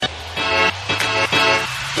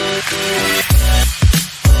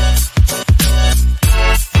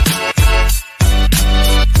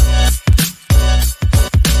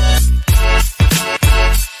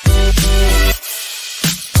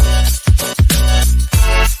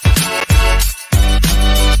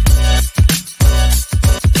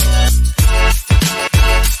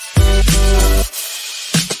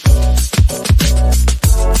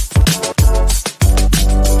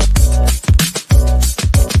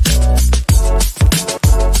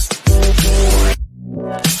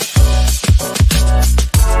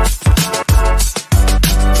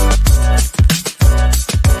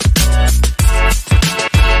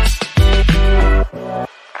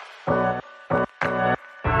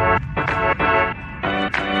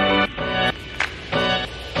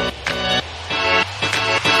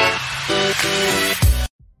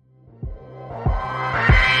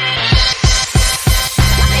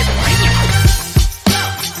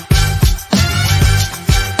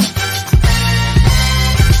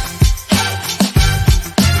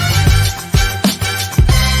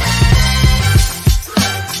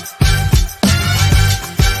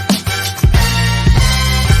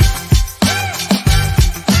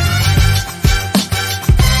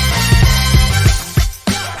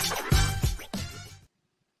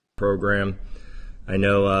program. I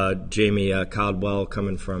know Jamie Caldwell,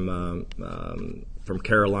 coming from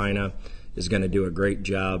Carolina, is going to do a great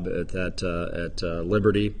job at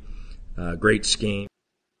Liberty. Great scheme.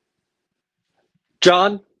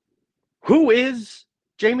 John, who is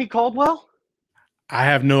Jamie Caldwell? I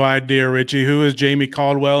have no idea, Richie. Who is Jamie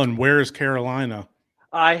Caldwell and where is Carolina?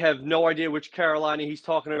 I have no idea which Carolina he's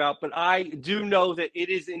talking about, but I do know that it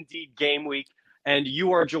is indeed game week, and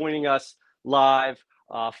you are joining us live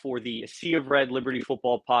for the Sea of Red Liberty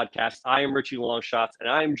Football Podcast. I am Richie Longshots, and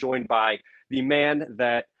I am joined by the man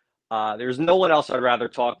that there's no one else I'd rather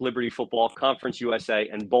talk Liberty Football, Conference USA,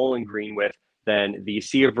 and Bowling Green with than the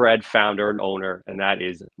Sea of Red founder and owner, and that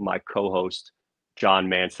is my co-host, John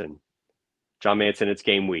Manson. John Manson, it's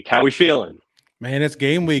game week. How are we feeling? Man, it's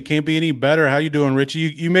game week. Can't be any better. How you doing, Richie?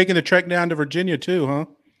 You making the trek down to Virginia too, huh?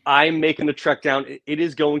 I'm making the trek down. It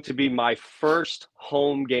is going to be my first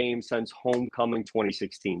home game since homecoming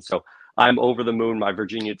 2016. So I'm over the moon. My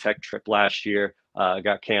Virginia Tech trip last year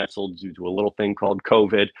got canceled due to a little thing called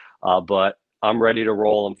COVID, but I'm ready to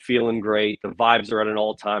roll. I'm feeling great. The vibes are at an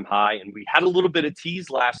all-time high, and we had a little bit of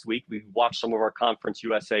tease last week. We watched some of our Conference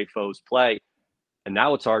USA foes play. And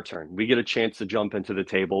now it's our turn. We get a chance to jump into the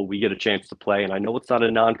table. We get a chance to play. And I know it's not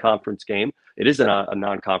a non-conference game. It isn't a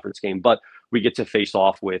non-conference game, but we get to face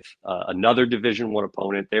off with another Division I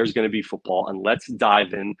opponent. There's going to be football. And let's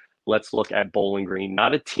dive in. Let's look at Bowling Green.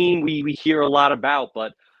 Not a team we hear a lot about,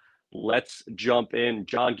 but let's jump in.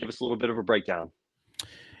 John, give us a little bit of a breakdown.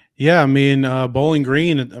 Yeah, I mean, Bowling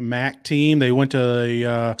Green, a MAC team. They went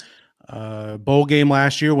to a bowl game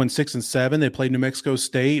last year, went 6-7. They played New Mexico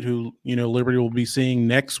State, who Liberty will be seeing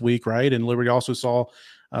next week, right? And Liberty also saw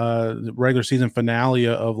the regular season finale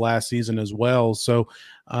of last season as well. So,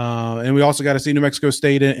 and we also got to see New Mexico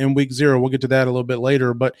State in week 0. We'll get to that a little bit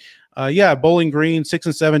later. But yeah, Bowling Green,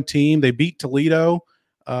 6-7 team. They beat Toledo,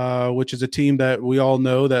 which is a team that we all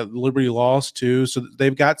know that Liberty lost to. So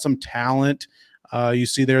they've got some talent. You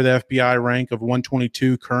see there the FBI rank of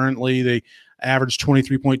 122 currently. They average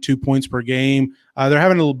 23.2 points per game. They're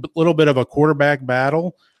having a little bit of a quarterback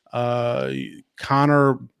battle.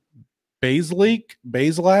 Connor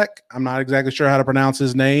Bazelak. I'm not exactly sure how to pronounce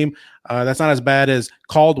his name. That's not as bad as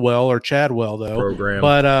Caldwell or Chadwell, though. Program.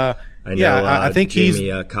 But I know, I think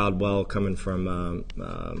Jamie Caldwell, coming from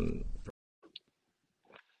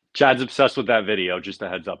Chad's obsessed with that video. Just a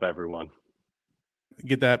heads up, everyone.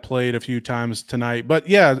 Get that played a few times tonight. But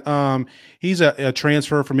yeah, he's a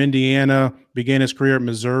transfer from Indiana, began his career at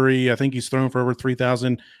Missouri. I think he's thrown for over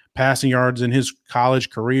 3,000 passing yards in his college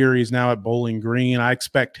career. He's now at Bowling Green. I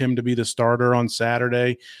expect him to be the starter on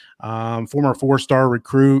Saturday. Former 4-star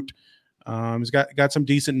recruit. He's got some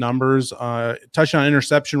decent numbers. Touchdown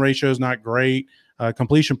interception ratio is not great.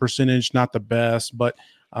 Completion percentage, not the best, but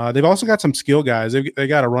they've also got some skill guys. They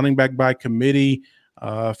got a running back by committee,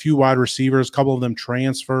 a few wide receivers, a couple of them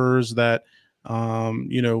transfers that,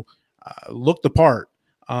 look the part.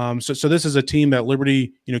 So this is a team that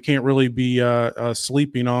Liberty, can't really be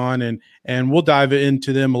sleeping on, and we'll dive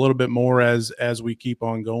into them a little bit more as we keep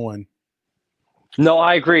on going. No,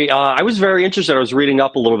 I agree. I was very interested. I was reading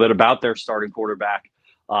up a little bit about their starting quarterback.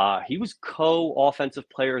 He was co-offensive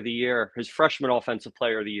player of the year, his freshman offensive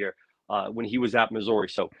player of the year when he was at Missouri.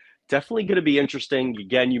 So definitely going to be interesting.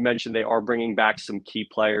 Again, you mentioned they are bringing back some key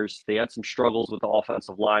players. They had some struggles with the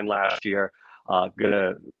offensive line last year. Going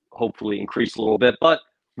to hopefully increase a little bit. But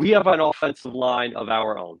we have an offensive line of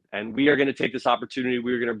our own, and we are going to take this opportunity.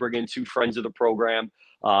 We're going to bring in two friends of the program,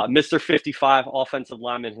 Mr. 55 offensive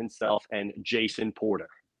lineman himself, and Jason Porter.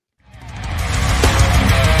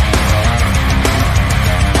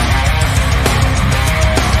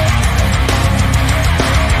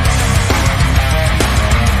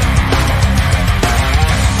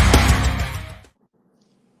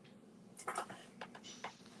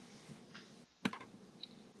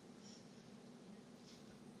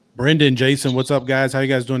 Brendan, Jason, what's up, guys? How you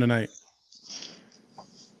guys doing tonight?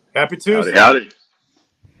 Happy Tuesday. Howdy.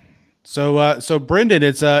 So Brendan,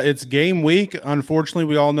 it's game week. Unfortunately,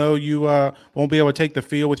 we all know you won't be able to take the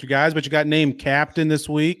field with your guys, but you got named captain this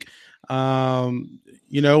week.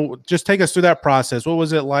 Just take us through that process. What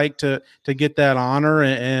was it like to get that honor,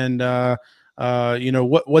 and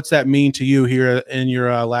what's that mean to you here in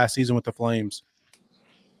your last season with the Flames?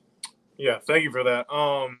 Yeah, thank you for that.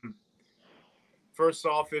 First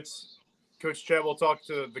off, it's Coach Chadwell talked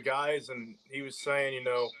to the guys, and he was saying,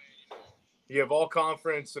 you have all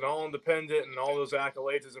conference and all independent and all those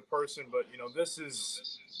accolades as a person, but this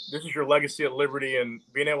is your legacy at Liberty, and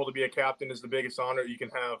being able to be a captain is the biggest honor you can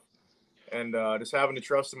have. And just having the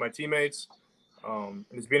trust in my teammates, and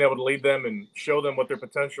just being able to lead them and show them what their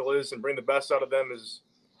potential is and bring the best out of them is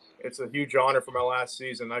it's a huge honor for my last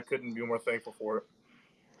season. I couldn't be more thankful for it.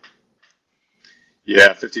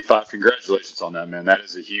 Yeah, 55. Congratulations on that, man. That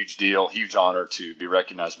is a huge deal, huge honor to be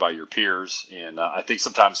recognized by your peers. And I think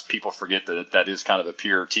sometimes people forget that that is kind of a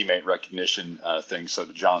peer teammate recognition thing. So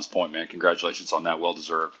to John's point, man, congratulations on that. Well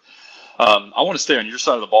deserved. I want to stay on your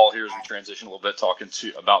side of the ball here as we transition a little bit, talking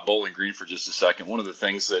about Bowling Green for just a second. One of the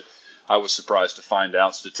things that I was surprised to find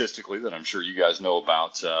out statistically that I'm sure you guys know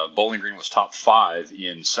about, Bowling Green was top 5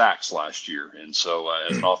 in sacks last year. And so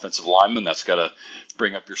as an offensive lineman, that's got to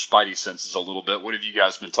bring up your spidey senses a little bit. What have you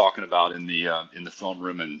guys been talking about in the film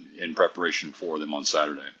room and in preparation for them on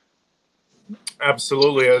Saturday?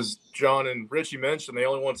 Absolutely. As John and Richie mentioned, they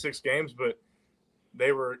only won 6 games, but they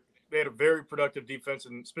had a very productive defense,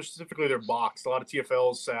 and specifically their box. A lot of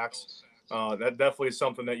TFLs, sacks. That definitely is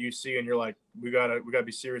something that you see, and you're like, we gotta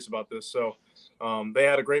be serious about this. So they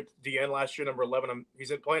had a great DN last year, number 11.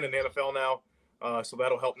 He's playing in the NFL now, so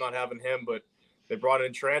that'll help not having him. But they brought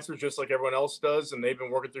in transfers just like everyone else does, and they've been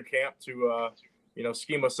working through camp to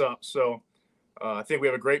scheme us up. So I think we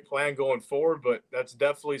have a great plan going forward, but that's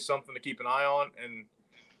definitely something to keep an eye on. And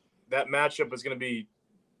that matchup is going to be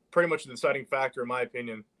pretty much the deciding factor, in my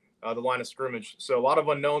opinion. The line of scrimmage. So a lot of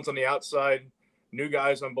unknowns on the outside, new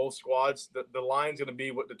guys on both squads. The line's going to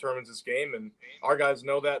be what determines this game, and our guys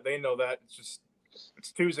know that. They know that.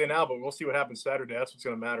 It's Tuesday now, but we'll see what happens Saturday. That's what's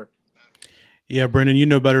going to matter. Yeah, Brendan, you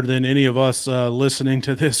know better than any of us listening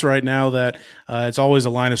to this right now that it's always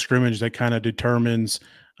a line of scrimmage that kind of determines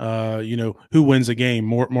who wins a game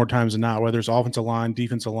more times than not, whether it's offensive line,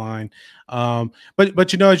 defensive line.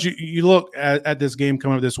 But as you look at this game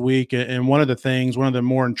coming up this week, and one of the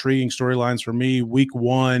more intriguing storylines for me, week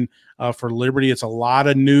 1 for Liberty, it's a lot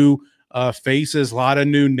of new faces, a lot of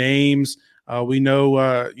new names. We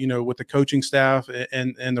know, with the coaching staff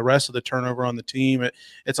and the rest of the turnover on the team,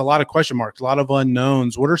 it's a lot of question marks, a lot of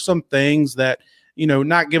unknowns. What are some things that,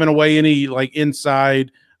 not giving away any like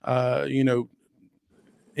inside,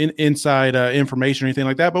 inside information or anything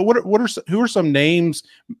like that, but who are some names,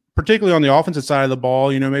 particularly on the offensive side of the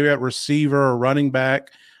ball, maybe at receiver or running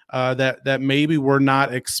back, that maybe we're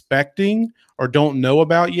not expecting or don't know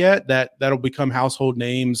about yet that'll become household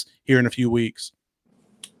names here in a few weeks?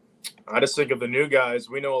 I just think of the new guys.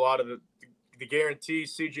 We know a lot of the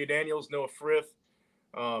guarantees. CJ Daniels, Noah Frith.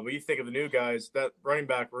 But you think of the new guys, that running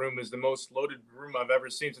back room is the most loaded room I've ever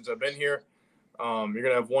seen since I've been here. You're going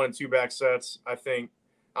to have 1 and 2 back sets. I think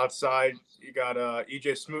outside, you got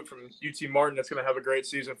EJ Smoot from UT Martin that's going to have a great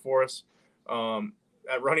season for us.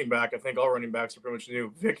 At running back, I think all running backs are pretty much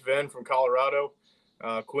new. Vic Venn from Colorado,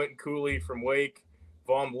 Quentin Cooley from Wake,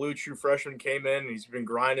 Vaughn Blue, true freshman, came in. And he's been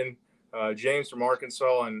grinding. James from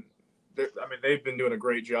Arkansas, and they've been doing a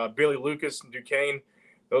great job. Billy Lucas and Duquesne,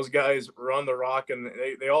 those guys run the rock, and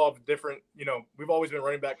they all have different, we've always been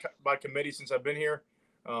running back by committee since I've been here.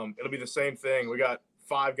 It'll be the same thing. We got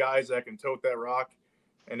 5 guys that can tote that rock,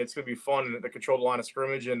 and it's going to be fun to control the line of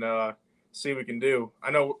scrimmage and see what we can do.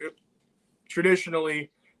 I know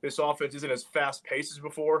traditionally this offense isn't as fast-paced as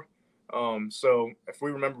before. So if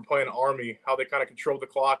we remember playing Army, how they kind of controlled the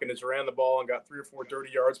clock and just ran the ball and got 3 or 4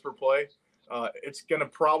 dirty yards per play, it's going to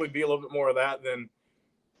probably be a little bit more of that than,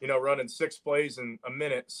 running 6 plays in a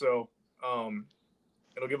minute. So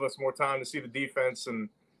it'll give us more time to see the defense and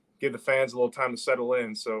give the fans a little time to settle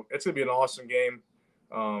in. So it's going to be an awesome game.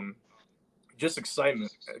 Just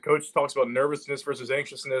excitement. Coach talks about nervousness versus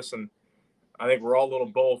anxiousness, and I think we're all a little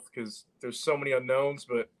both because there's so many unknowns,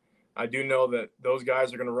 but I do know that those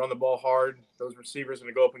guys are going to run the ball hard. Those receivers are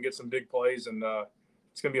going to go up and get some big plays, and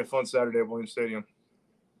it's going to be a fun Saturday at Williams Stadium.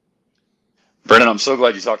 Brennan, I'm so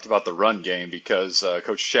glad you talked about the run game because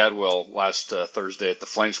Coach Chadwell last Thursday at the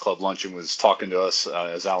Flames Club luncheon was talking to us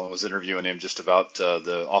as Alan was interviewing him just about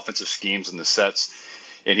the offensive schemes and the sets.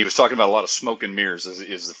 And he was talking about a lot of smoke and mirrors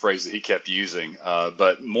is the phrase that he kept using.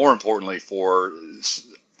 But more importantly, for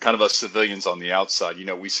kind of us civilians on the outside,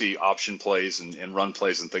 we see option plays and run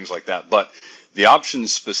plays and things like that. But the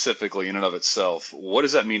options specifically in and of itself, what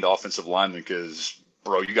does that mean to offensive linemen? Because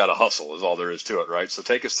bro, you got to hustle is all there is to it, right? So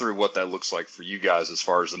take us through what that looks like for you guys as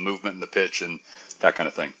far as the movement and the pitch and that kind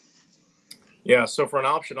of thing. Yeah, so for an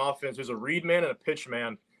option offense, there's a read man and a pitch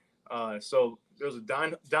man. So there's a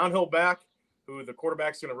downhill back who the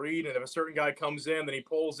quarterback's going to read, and if a certain guy comes in, then he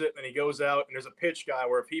pulls it, and he goes out, and there's a pitch guy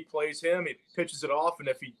where if he plays him, he pitches it off, and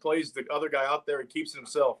if he plays the other guy out there, he keeps it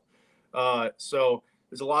himself. So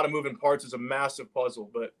there's a lot of moving parts. It's a massive puzzle,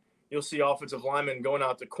 but you'll see offensive linemen going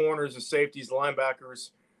out to corners, the safeties,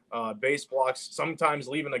 linebackers, base blocks, sometimes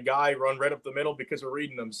leaving a guy run right up the middle because we're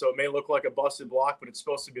reading them. So it may look like a busted block, but it's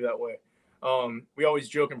supposed to be that way. We always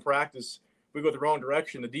joke in practice, we go the wrong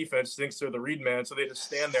direction, the defense thinks they're the read man, so they just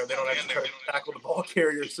stand there. They don't actually try to tackle the ball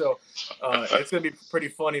carrier. So it's going to be pretty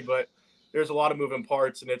funny, but there's a lot of moving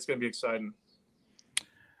parts, and it's going to be exciting.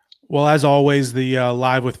 Well, as always, the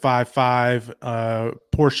Live with 5-5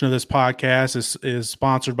 portion of this podcast is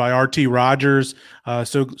sponsored by RT Rogers.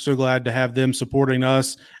 So glad to have them supporting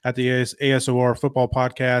us at the ASOR Football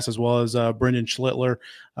Podcast, as well as Brendan Schlittler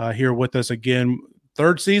here with us again.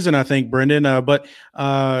 Third season, I think, Brendan. But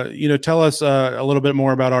tell us a little bit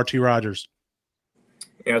more about RT Rogers.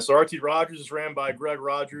 Yeah, so RT Rogers is ran by Greg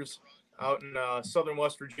Rogers out in southern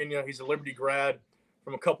West Virginia. He's a Liberty grad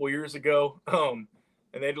from a couple years ago.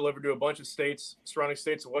 And they deliver to a bunch of states, surrounding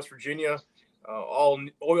states of West Virginia, all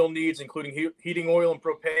oil needs, including heating oil and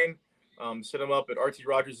propane. Set them up at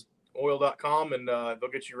rtrogersoil.com, and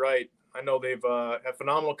they'll get you right. I know they've have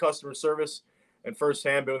phenomenal customer service, and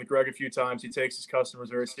firsthand, been with Greg a few times. He takes his customers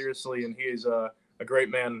very seriously, and he is a great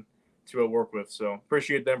man to work with. So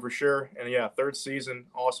appreciate them for sure. And yeah, third season,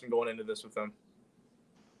 awesome going into this with them.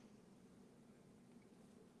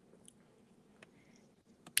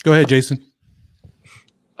 Go ahead, Jason.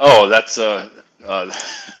 Oh, that's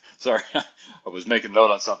sorry, I was making a note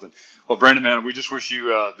on something. Well, Brandon, man, we just wish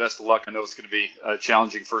you best of luck. I know it's going to be a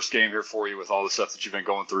challenging first game here for you with all the stuff that you've been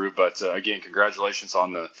going through. But again, congratulations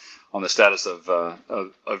on the status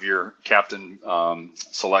of your captain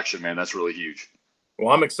selection, man. That's really huge.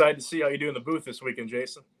 Well, I'm excited to see how you do in the booth this weekend,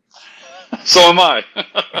 Jason. So am I.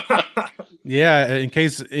 Yeah, in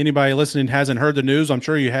case anybody listening hasn't heard the news, I'm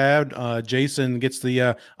sure you have. Jason gets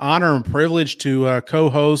the honor and privilege to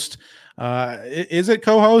co-host. Is it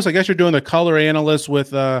co-host? I guess you're doing the color analyst with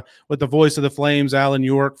the voice of the Flames, Alan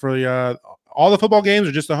York, for all the football games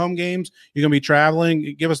or just the home games. You're going to be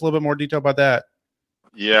traveling. Give us a little bit more detail about that.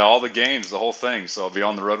 Yeah, all the games, the whole thing. So I'll be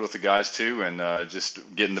on the road with the guys too, and just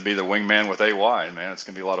getting to be the wingman with AY. Man, it's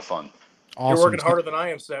going to be a lot of fun. Awesome. You're working harder than I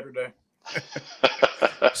am Saturday.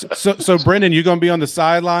 So Brendan, you going to be on the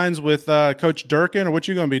sidelines with Coach Durkin, or what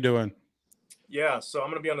you going to be doing? Yeah, so I'm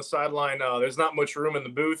going to be on the sideline. There's not much room in the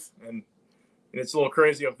booth, and it's a little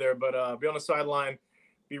crazy up there, but be on the sideline,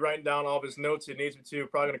 be writing down all of his notes he needs me to.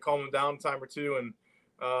 Probably going to calm him down a time or two. And,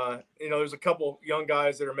 there's a couple young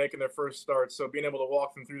guys that are making their first start, so being able to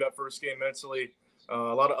walk them through that first game mentally, a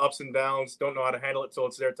lot of ups and downs, don't know how to handle it till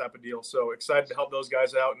it's their type of deal. So excited to help those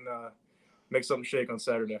guys out and make something shake on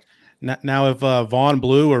Saturday. Now, if Vaughn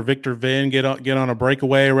Blue or Victor Vinn get on a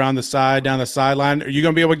breakaway around the side, down the sideline, are you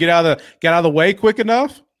going to be able to get out of the way quick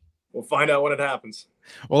enough? We'll find out when it happens.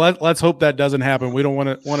 Well, let's hope that doesn't happen. We don't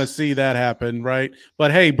want to see that happen, right?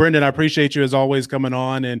 But hey, Brendan, I appreciate you as always coming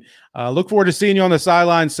on, and look forward to seeing you on the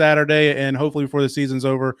sideline Saturday, and hopefully before the season's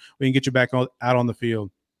over, we can get you back out on the field.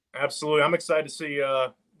 Absolutely, I'm excited to see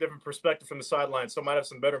different perspective from the sideline, so I might have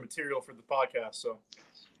some better material for the podcast. So.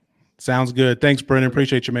 Sounds good. Thanks, Brendan.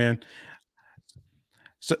 Appreciate you, man.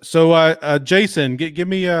 So Jason, give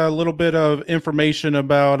me a little bit of information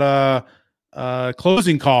about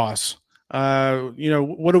closing costs.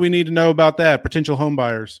 What do we need to know about that? Potential home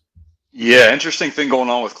buyers. Yeah, interesting thing going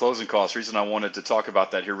on with closing costs. Reason I wanted to talk about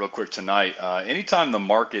that here real quick tonight. Anytime the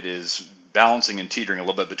market is balancing and teetering a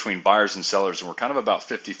little bit between buyers and sellers, and we're kind of about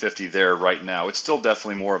 50-50 there right now. It's still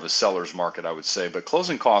definitely more of a seller's market, I would say, but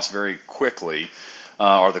closing costs very quickly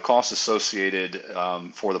are the costs associated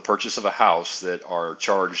for the purchase of a house that are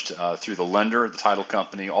charged through the lender, the title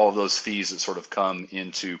company, all of those fees that sort of come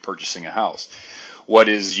into purchasing a house. What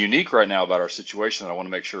is unique right now about our situation that I want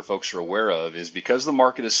to make sure folks are aware of is because the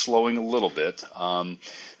market is slowing a little bit,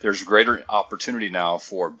 there's greater opportunity now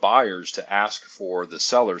for buyers to ask for the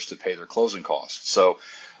sellers to pay their closing costs. So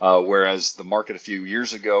whereas the market a few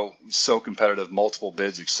years ago was so competitive, multiple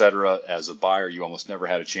bids, et cetera, as a buyer, you almost never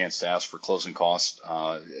had a chance to ask for closing cost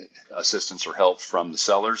assistance or help from the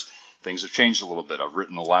sellers. Things have changed a little bit. I've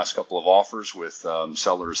written the last couple of offers with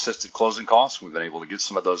seller-assisted closing costs. We've been able to get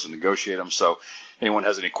some of those and negotiate them. So anyone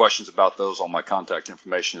has any questions about those, all my contact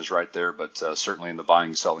information is right there. But certainly in the buying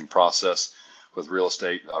and selling process with real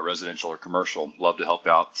estate, residential or commercial, love to help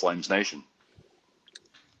out Flames Nation.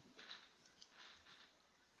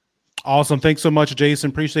 Awesome. Thanks so much, Jason.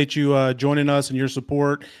 Appreciate you joining us and your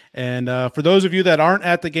support. And for those of you that aren't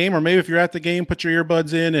at the game, or maybe if you're at the game, put your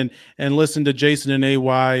earbuds in and listen to Jason and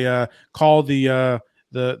AY call the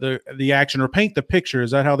action or paint the picture. Is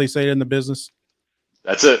that how they say it in the business?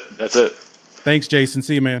 That's it. Thanks, Jason.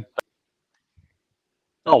 See you, man.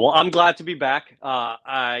 Oh, well, I'm glad to be back.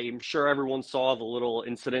 I'm sure everyone saw the little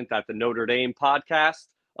incident that the Notre Dame podcast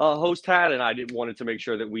host had, and I wanted to make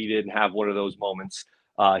sure that we didn't have one of those moments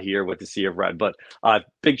here with the Sea of Red. But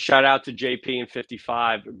big shout out to JP and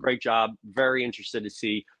 55. Great job. Very interested to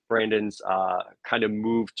see Brandon's kind of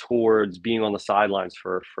move towards being on the sidelines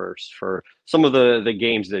for some of the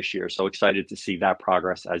games this year. So excited to see that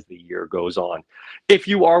progress as the year goes on. If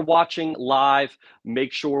you are watching live,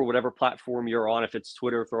 make sure whatever platform you're on, if it's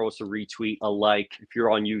Twitter, throw us a retweet, a like. If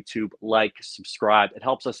you're on YouTube, like, subscribe. It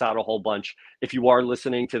helps us out a whole bunch. If you are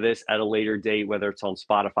listening to this at a later date, whether it's on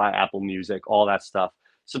Spotify, Apple Music, all that stuff,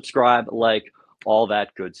 subscribe, like, all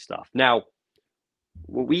that good stuff. Now,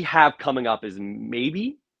 what we have coming up is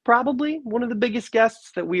probably one of the biggest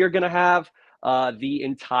guests that we are going to have the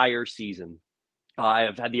entire season. I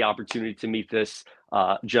have had the opportunity to meet this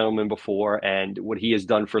gentleman before, and what he has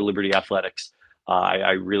done for Liberty Athletics,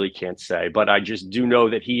 I really can't say. But I just do know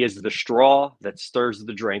that he is the straw that stirs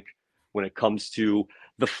the drink when it comes to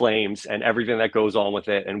the Flames and everything that goes on with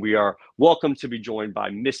it. And we are welcome to be joined by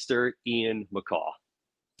Mr. Ian McCaw.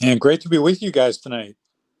 And great to be with you guys tonight.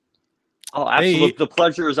 Oh, absolutely. Hey. The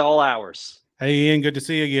pleasure is all ours. Hey, Ian, good to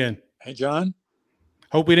see you again. Hey, John.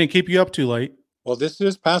 Hope we didn't keep you up too late. Well, this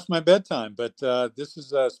is past my bedtime, but this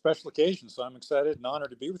is a special occasion, so I'm excited and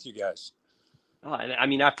honored to be with you guys. Oh, and I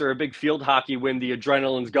mean, after a big field hockey win, the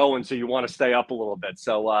adrenaline's going, so you want to stay up a little bit.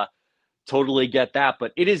 So totally get that.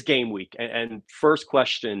 But it is game week. And first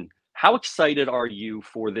question, how excited are you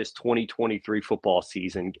for this 2023 football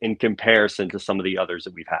season in comparison to some of the others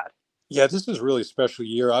that we've had? Yeah, this is a really special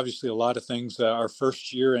year. Obviously, a lot of things. Our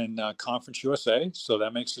first year in Conference USA, so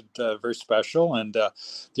that makes it very special. And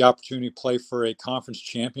the opportunity to play for a conference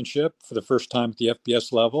championship for the first time at the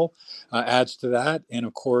FBS level adds to that. And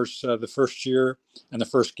of course, the first year and the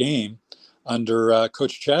first game under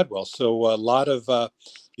Coach Chadwell. So a lot of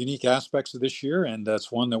unique aspects of this year, and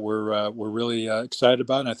that's one that we're really excited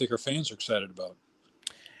about, and I think our fans are excited about.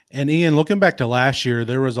 And Ian, looking back to last year,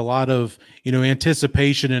 there was a lot of,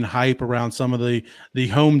 anticipation and hype around some of the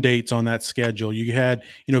home dates on that schedule. You had,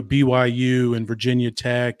 BYU and Virginia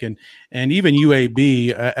Tech and even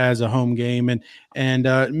UAB as a home game,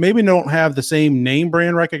 and maybe don't have the same name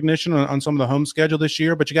brand recognition on some of the home schedule this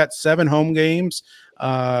year, but you got 7 home games,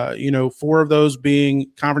 4 of those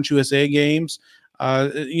being Conference USA games.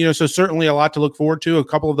 So certainly a lot to look forward to. A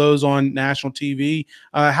couple of those on national TV.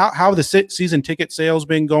 How have the season ticket sales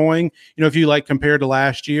been going? If you compared to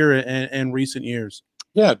last year and recent years.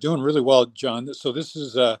 Yeah, doing really well, John. So this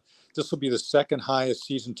will be the second highest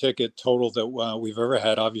season ticket total that we've ever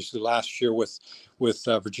had. Obviously, last year with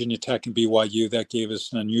Virginia Tech and BYU, that gave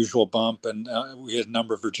us an unusual bump, and we had a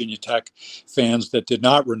number of Virginia Tech fans that did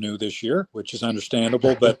not renew this year, which is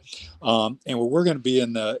understandable. But and we're going to be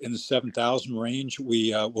in the 7,000 range.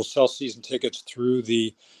 We will sell season tickets through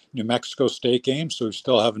the New Mexico State game, so we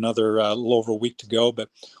still have another little over a week to go, but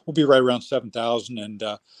we'll be right around 7,000. And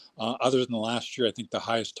other than the last year, I think the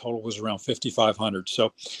highest total was around 5,500.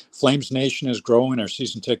 So Flames Nation is growing, our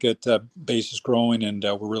season ticket base is growing, and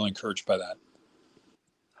we're really encouraged by that.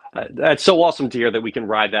 That's so awesome to hear that we can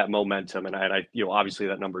ride that momentum, and I obviously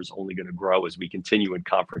that number is only going to grow as we continue in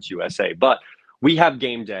Conference USA. But we have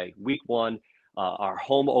game day, week 1. Our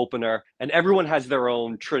home opener, and everyone has their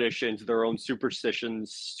own traditions, their own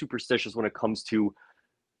superstitions when it comes to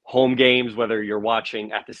home games, whether you're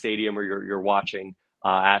watching at the stadium or you're watching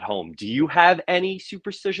at home. Do you have any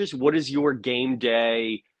superstitions? What does your game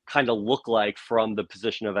day kind of look like from the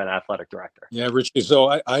position of an athletic director? Yeah, Richie.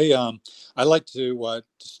 So I like to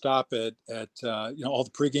stop at all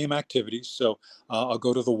the pregame activities. So I'll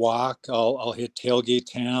go to the walk. I'll hit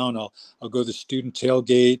tailgate town. I'll go to the student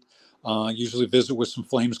tailgate. Usually visit with some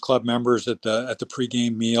Flames Club members at the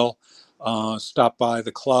pregame meal. Stop by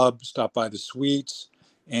the club. Stop by the suites,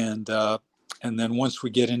 and then once we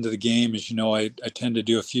get into the game, as you know, I tend to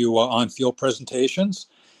do a few on-field presentations,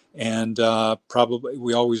 and probably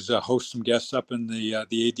we always host some guests up in the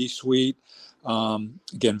AD suite.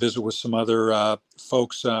 Again, visit with some other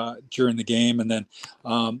folks during the game, and then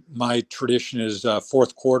my tradition is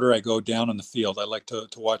fourth quarter. I go down on the field. I like to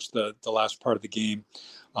watch the last part of the game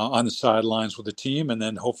on the sidelines with the team, and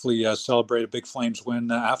then hopefully celebrate a big Flames win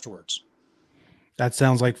afterwards. That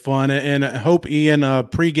sounds like fun. And I hope, Ian,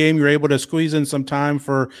 pregame, you're able to squeeze in some time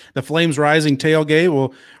for the Flames Rising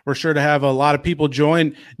tailgate. We're sure to have a lot of people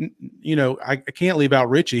join. I can't leave out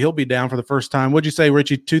Richie. He'll be down for the first time. What'd you say,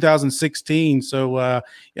 Richie? 2016. So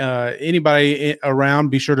anybody around,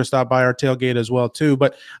 be sure to stop by our tailgate as well, too.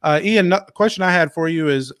 But, Ian, the question I had for you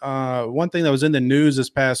is one thing that was in the news this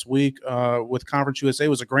past week with Conference USA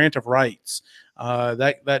was a grant of rights.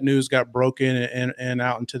 That news got broken and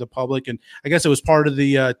out into the public, and I guess it was part of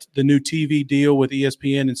the new TV deal with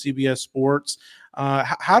ESPN and CBS Sports.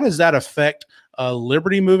 How does that affect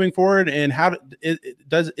Liberty moving forward, and is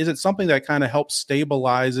it something that kind of helps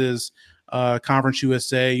stabilizes Conference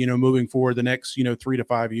USA, moving forward the next, 3 to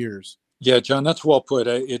 5 years. Yeah, John, that's well put.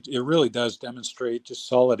 It really does demonstrate just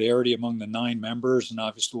solidarity among the 9 members, and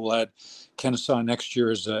obviously we'll add Kennesaw next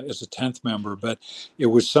year as a 10th member. But it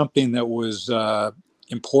was something that was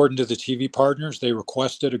important to the TV partners. They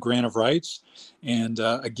requested a grant of rights, and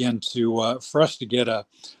again, for us to get a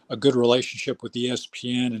good relationship with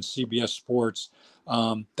ESPN and CBS Sports.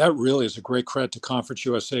 That really is a great credit to Conference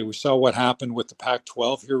USA. We saw what happened with the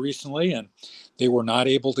Pac-12 here recently, and they were not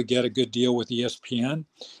able to get a good deal with ESPN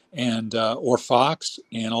and or Fox,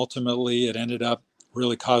 and ultimately it ended up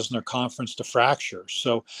really causing their conference to fracture.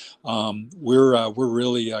 So we're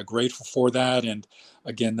really grateful for that, and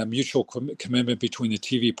again, the mutual commitment between the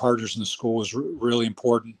TV partners and the school is really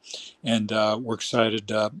important, and we're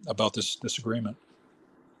excited about this agreement.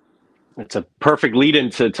 It's a perfect lead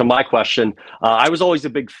into my question. I was always a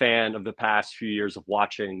big fan of the past few years of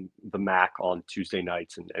watching the MAC on Tuesday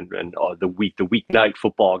nights and the weeknight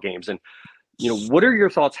football games. And, what are your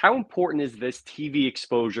thoughts? How important is this TV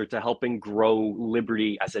exposure to helping grow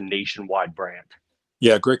Liberty as a nationwide brand?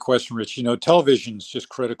 Yeah, great question, Rich. Television is just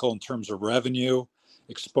critical in terms of revenue,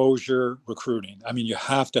 exposure, recruiting. I mean, you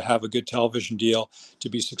have to have a good television deal to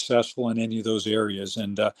be successful in any of those areas.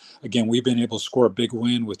 And again, we've been able to score a big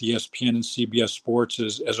win with ESPN and CBS Sports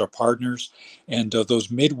as our partners. And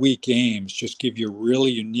those midweek games just give you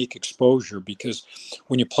really unique exposure, because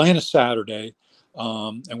when you play on a Saturday,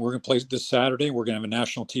 and we're going to play this Saturday, we're going to have a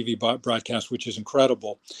national TV broadcast, which is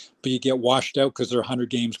incredible, but you get washed out because there are 100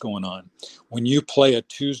 games going on. When you play a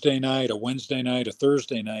Tuesday night, a Wednesday night, a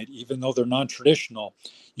Thursday night, even though they're non-traditional,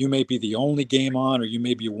 you may be the only game on, or you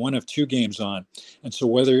may be one of 2 games on. And so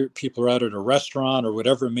whether people are out at a restaurant or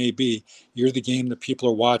whatever it may be, you're the game that people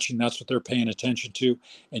are watching. That's what they're paying attention to.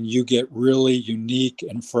 And you get really unique,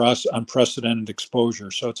 and for us, unprecedented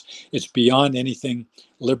exposure. So it's beyond anything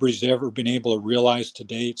Liberty's ever been able to realize to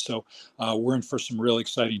date. So we're in for some really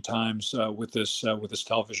exciting times with this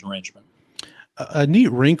television arrangement. A neat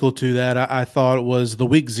wrinkle to that, I thought, was the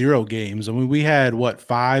week 0 games. I mean, we had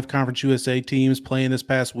 5 Conference USA teams playing this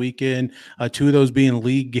past weekend, 2 of those being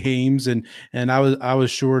league games, and I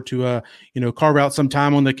was sure to carve out some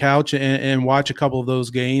time on the couch and watch a couple of those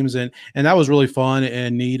games, and that was really fun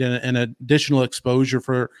and neat, and additional exposure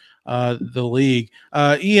for the league.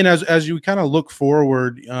 Ian, as you kind of look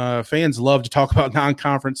forward, fans love to talk about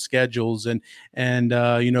non-conference schedules and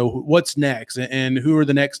what's next, and who are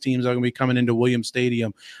the next teams that are going to be coming into Williams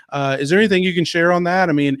Stadium. Is there anything you can share on that?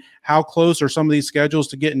 I mean, how close are some of these schedules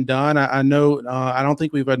to getting done? I know I don't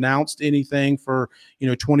think we've announced anything for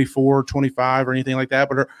 24, 25 or anything like that,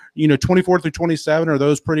 but 24 through 27, are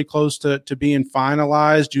those pretty close to being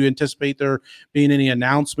finalized? Do you anticipate there being any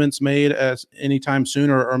announcements made as anytime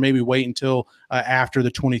soon, or maybe wait until after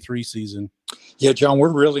the 23 season? Yeah, John,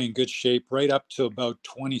 we're really in good shape right up to about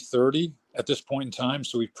 2030 at this point in time.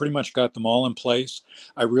 So we've pretty much got them all in place.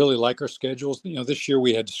 I really like our schedules. This year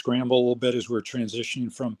we had to scramble a little bit as we were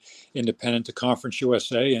transitioning from independent to Conference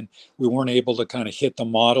USA, and we weren't able to kind of hit the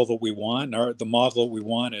model that we want. The model that we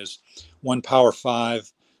want is 1 Power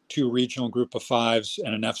 5, 2 regional group of 5s,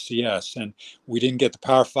 and an FCS. And we didn't get the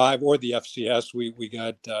Power 5 or the FCS. We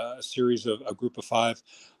got a series of a group of 5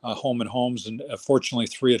 home and homes, and fortunately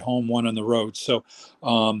 3 at home, 1 on the road. So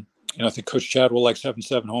I think Coach Chadwell likes having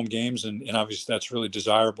 7 home games, and obviously that's really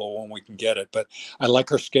desirable when we can get it. But I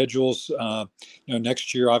like our schedules.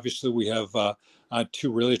 Next year, obviously, we have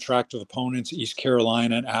 2 really attractive opponents, East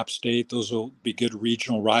Carolina and App State. Those will be good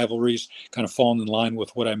regional rivalries, kind of falling in line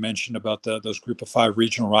with what I mentioned about those group of 5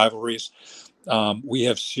 regional rivalries. We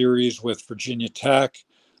have series with Virginia Tech,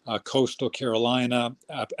 Coastal Carolina,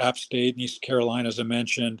 App State, and East Carolina, as I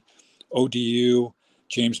mentioned, ODU,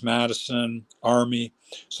 James Madison, Army.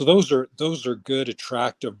 So those are good,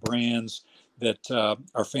 attractive brands that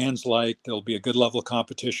our fans like. There'll be a good level of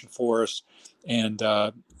competition for us, and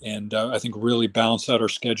I think really balance out our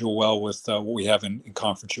schedule well with what we have in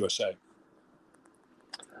Conference USA.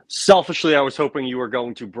 Selfishly, I was hoping you were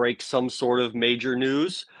going to break some sort of major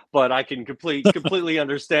news, but I can completely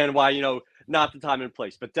understand why, not the time and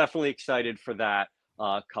place, but definitely excited for that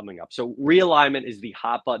coming up. So realignment is the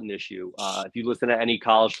hot button issue. If you listen to any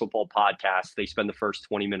college football podcast, they spend the first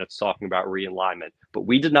 20 minutes talking about realignment, but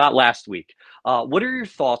we did not last week. What are your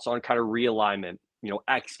thoughts on kind of realignment,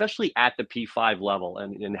 especially at the P5 level,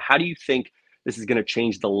 and how do you think this is going to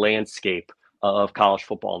change the landscape of college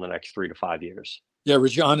football in the next 3 to 5 years? Yeah,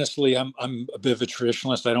 Reggie, honestly, I'm a bit of a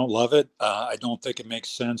traditionalist. I don't love it. I don't think it makes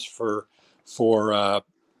sense for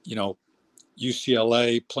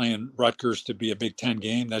UCLA playing Rutgers to be a Big Ten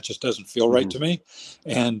game. That just doesn't feel right to me.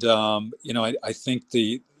 And I think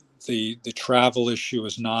the the travel issue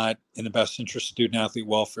is not in the best interest of student athlete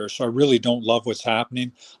welfare. So I really don't love what's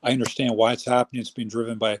happening. I understand why it's happening. It's being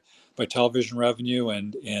driven by television revenue,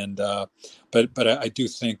 but I do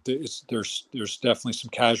think that there's definitely some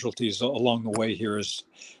casualties along the way here as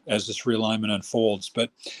this realignment unfolds. But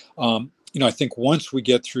I think once we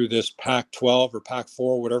get through this Pac-12 or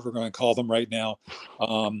Pac-4, whatever we're going to call them right now,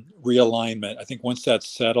 realignment, I think once that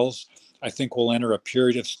settles, I think we'll enter a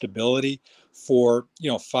period of stability for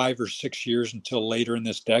 5 or 6 years until later in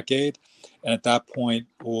this decade. And at that point,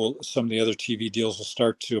 some of the other TV deals will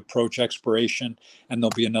start to approach expiration, and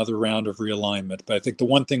there'll be another round of realignment. But I think the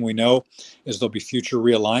one thing we know is there'll be future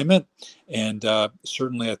realignment. And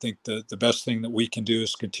certainly, I think the best thing that we can do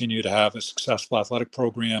is continue to have a successful athletic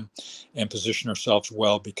program and position ourselves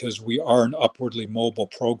well, because we are an upwardly mobile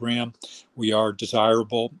program. We are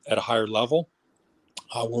desirable at a higher level.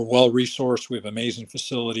 We're well-resourced. We have amazing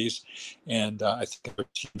facilities, and I think our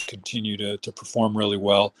teams continue to perform really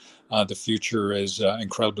well. The future is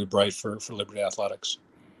incredibly bright for Liberty Athletics.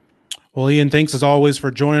 Well, Ian, thanks as always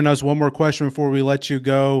for joining us. One more question before we let you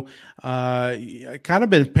go. I kind of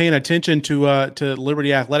been paying attention to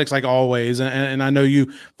Liberty Athletics like always, and I know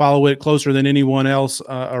you follow it closer than anyone else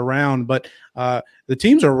around. But the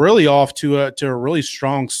teams are really off to a really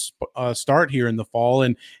strong start here in the fall,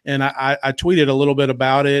 and I tweeted a little bit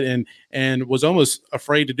about it and was almost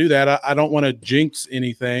afraid to do that. I don't want to jinx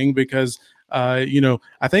anything because.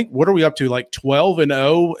 I think what are we up to? Like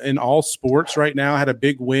 12-0 in all sports right now. Had a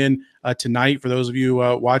big win tonight for those of you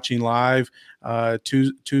watching live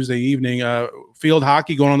Tuesday evening. Field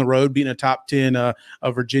hockey going on the road, beating a top 10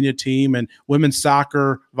 Virginia team, and women's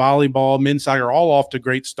soccer, volleyball, men's soccer, all off to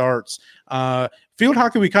great starts. Field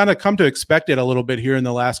hockey, we kind of come to expect it a little bit here in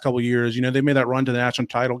the last couple of years. They made that run to the national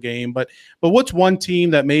title game, but what's one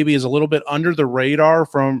team that maybe is a little bit under the radar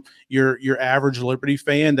from your average Liberty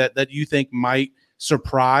fan that you think might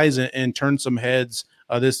surprise and turn some heads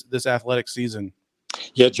this athletic season?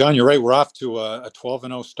 Yeah, John, you're right. We're off to a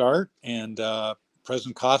 12-0 start, and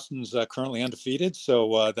President Costin's currently undefeated,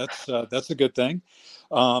 so that's a good thing.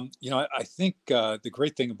 I think the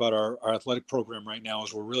great thing about our athletic program right now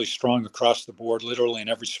is we're really strong across the board, literally in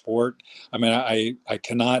every sport. I mean, I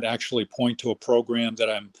cannot actually point to a program that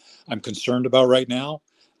I'm concerned about right now.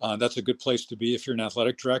 That's a good place to be if you're an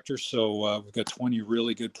athletic director. So we've got 20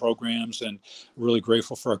 really good programs, and really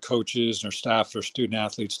grateful for our coaches and our staff, our student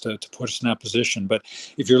athletes to put us in that position. But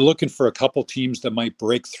if you're looking for a couple teams that might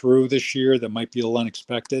break through this year, that might be a little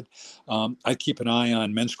unexpected, I keep an eye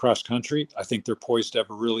on men's cross country. I think they're poised to have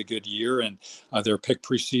a really good year, and they're picked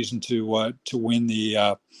preseason to win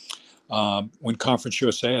the win Conference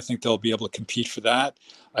USA. I think they'll be able to compete for that.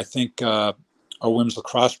 I think our women's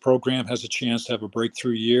lacrosse program has a chance to have a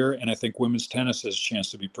breakthrough year, and I think women's tennis has a chance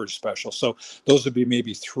to be pretty special. So those would be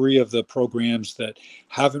maybe three of the programs that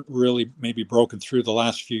haven't really maybe broken through the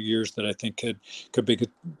last few years that I think could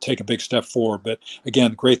take a big step forward. But again,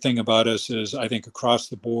 the great thing about us is I think across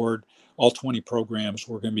the board, all 20 programs,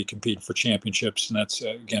 we're going to be competing for championships, and that's,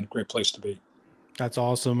 again, a great place to be. That's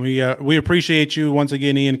awesome. We appreciate you once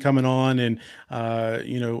again, Ian, coming on, and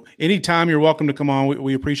anytime you're welcome to come on.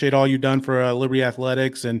 We appreciate all you've done for Liberty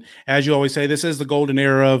Athletics, and as you always say, this is the golden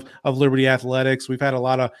era of Liberty Athletics. We've had a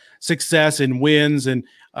lot of success and wins, and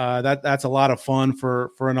that's a lot of fun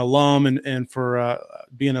for an alum and for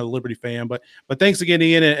being a Liberty fan. But thanks again,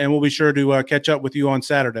 Ian, and we'll be sure to catch up with you on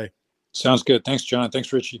Saturday. Sounds good. Thanks, John.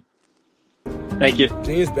 Thanks, Richie. Thank you.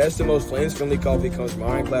 Virginia's best and most flames-friendly coffee comes from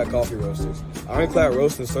Ironclad Coffee Roasters. Ironclad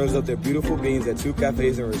Roasting serves up their beautiful beans at 2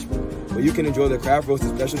 cafes in Richmond, where you can enjoy their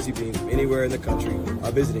craft-roasted specialty beans from anywhere in the country by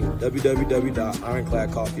visiting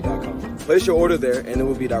www.ironcladcoffee.com. Place your order there, and it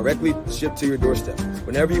will be directly shipped to your doorstep.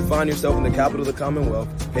 Whenever you find yourself in the capital of the Commonwealth,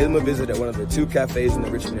 pay them a visit at one of their 2 cafes in the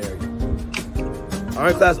Richmond area.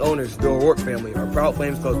 Ironclad's owners, the O'Rourke family, are proud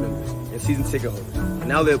Flames Club members and season ticket holders, and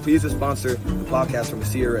now they're pleased to sponsor the podcast from the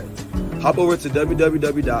Sea Red. Hop over to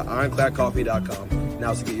www.ironcladcoffee.com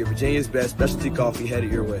now to get your Virginia's best specialty coffee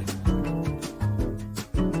headed your way.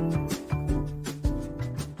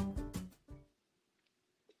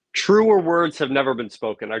 Truer words have never been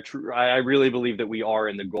spoken. I really believe that we are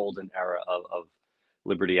in the golden era of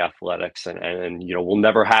Liberty Athletics, and we'll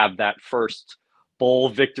never have that first bowl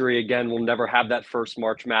victory again. We'll never have that first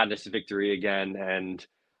March Madness victory again, and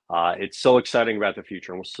it's so exciting about the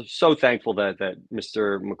future. And we're so thankful that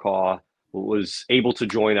Mr. McCaw was able to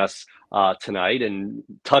join us tonight and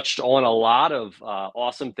touched on a lot of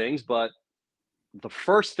awesome things. But the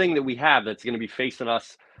first thing that we have that's going to be facing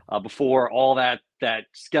us before all that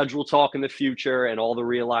schedule talk in the future and all the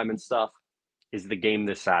realignment stuff is the game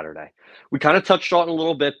this Saturday. We kind of touched on it a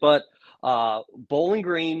little bit, but Bowling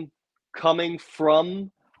Green coming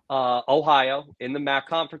from Ohio in the MAC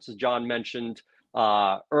conference, as John mentioned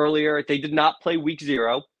earlier. They did not play week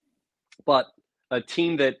 0, but a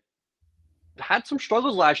team that had some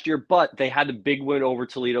struggles last year, but they had a big win over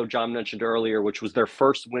Toledo, John mentioned earlier, which was their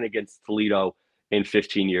first win against Toledo in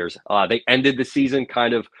 15 years. They ended the season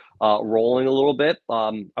kind of rolling a little bit.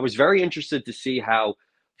 I was very interested to see how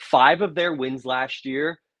 5 of their wins last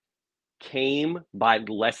year came by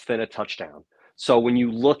less than a touchdown. So when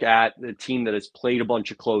you look at the team that has played a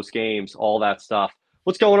bunch of close games, all that stuff,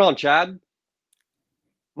 what's going on, Chad?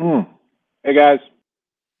 Hey, guys.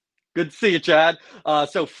 Good to see you, Chad.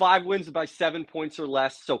 So 5 wins by 7 points or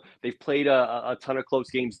less. So they've played a ton of close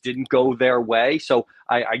games, didn't go their way. So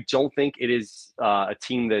I don't think it is a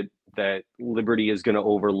team that Liberty is going to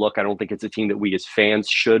overlook. I don't think it's a team that we as fans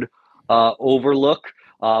should overlook.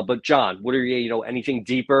 But John, what are anything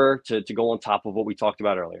deeper to go on top of what we talked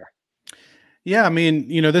about earlier? Yeah, I mean,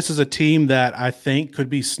 this is a team that I think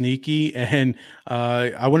could be sneaky, and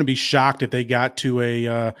I wouldn't be shocked if they got to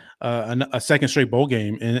a second straight bowl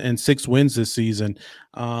game and 6 wins this season.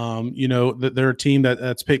 They're a team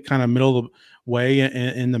that's picked kind of middle of the way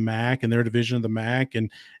in the MAC and their division of the MAC,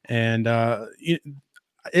 and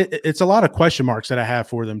it's a lot of question marks that I have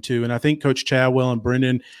for them too. And I think Coach Chadwell and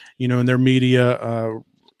Brendan, in their media.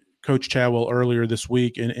 Coach Chadwell earlier this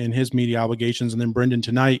week in his media obligations, and then Brendan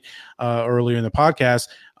tonight earlier in the podcast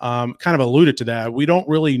kind of alluded to that. We don't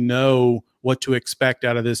really know what to expect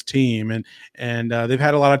out of this team, and they've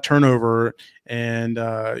had a lot of turnover, and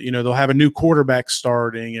they'll have a new quarterback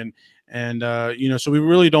starting, and so we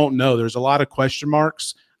really don't know. There's a lot of question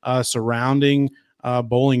marks surrounding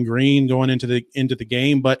Bowling Green going into the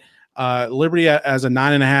game, but Liberty as a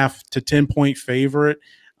 9.5 to 10 point favorite.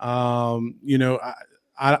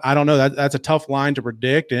 I don't know. That's a tough line to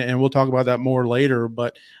predict, and we'll talk about that more later.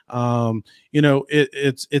 But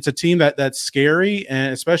it's a team that's scary,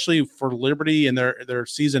 and especially for Liberty and their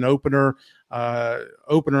season opener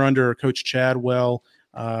under Coach Chadwell.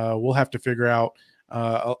 We'll have to figure out.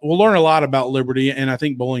 We'll learn a lot about Liberty, and I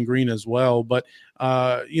think Bowling Green as well. But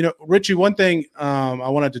Richie, one thing I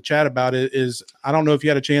wanted to chat about is I don't know if you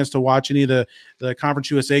had a chance to watch any of the Conference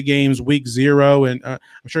USA games week 0, and I'm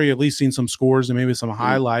sure you at least seen some scores and maybe some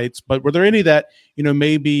highlights. But were there any that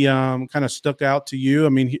maybe kind of stuck out to you? I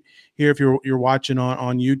mean, here if you're watching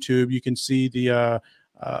on YouTube, you can see the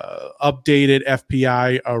updated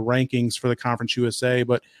FPI rankings for the Conference USA.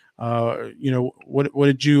 But what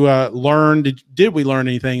did you learn? Did we learn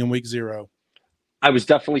anything in week 0? I was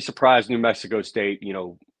definitely surprised New Mexico State,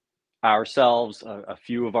 ourselves, a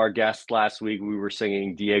few of our guests last week, we were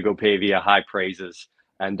singing Diego Pavia high praises,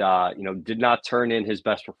 and, did not turn in his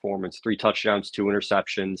best performance. 3 touchdowns, 2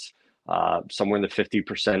 interceptions, somewhere in the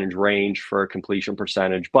 50% range for a completion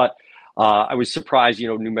percentage. But I was surprised,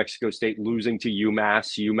 New Mexico State losing to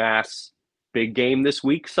UMass, big game this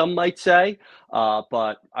week, some might say.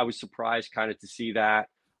 But I was surprised kind of to see that.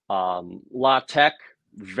 La Tech,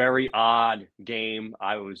 very odd game.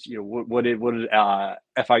 I was, what did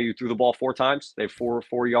FIU threw the ball 4 times? They have 4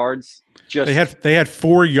 yards. They had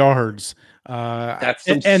 4 yards. That's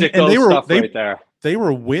some sicko stuff right there. They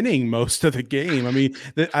were winning most of the game. I mean,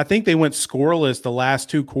 I think they went scoreless the last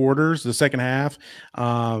 2 quarters, the second half,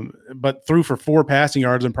 but threw for 4 passing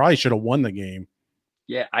yards and probably should have won the game.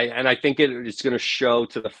 Yeah, I think it's going to show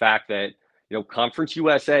to the fact that Conference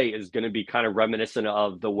USA is going to be kind of reminiscent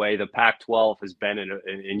of the way the Pac-12 has been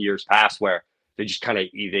in years past, where they just kind of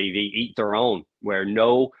they eat their own. Where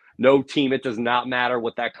no team, it does not matter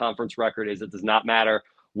what that conference record is, it does not matter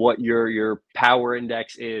what your power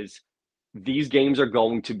index is. These games are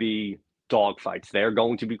going to be dogfights. They're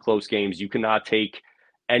going to be close games. You cannot take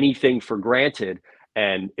anything for granted.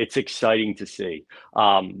 And it's exciting to see.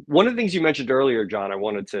 One of the things you mentioned earlier, John, I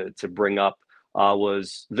wanted to bring up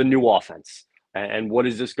was the new offense and what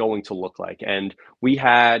is this going to look like? And we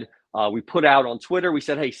put out on Twitter, we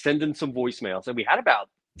said, hey, send in some voicemails. And we had about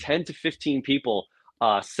 10 to 15 people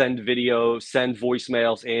send videos, send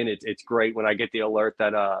voicemails in. It's great when I get the alert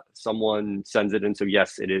that someone sends it in. So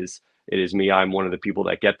yes, it is me. I'm one of the people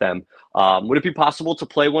that get them. Would it be possible to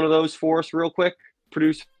play one of those for us real quick,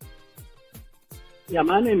 producer? Yeah,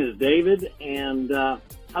 my name is David, and I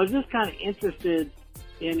was just kind of interested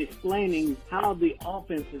in explaining how the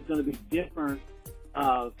offense is going to be different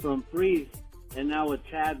from Freeze and now with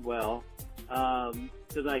Chadwell,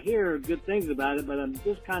 because I hear good things about it, but I'm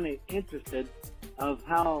just kind of interested of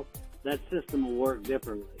how that system will work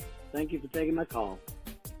differently. Thank you for taking my call.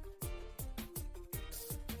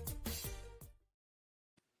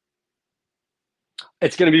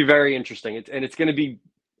 It's going to be very interesting, and it's going to be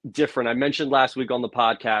different. I mentioned last week on the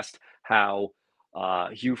podcast how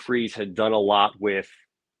Hugh Freeze had done a lot with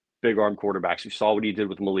big arm quarterbacks. We saw what he did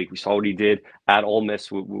with Malik. We saw what he did at Ole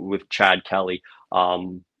Miss with Chad Kelly.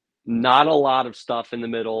 Not a lot of stuff in the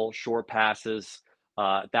middle, short passes,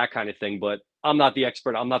 that kind of thing. But I'm not the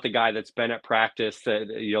expert. I'm not the guy that's been at practice that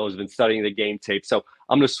has been studying the game tape. So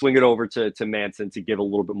I'm going to swing it over to Manson to give a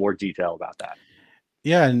little bit more detail about that.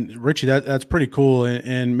 Yeah, and Richie, that's pretty cool.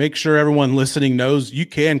 And make sure everyone listening knows you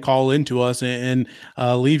can call into us and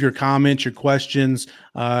leave your comments, your questions,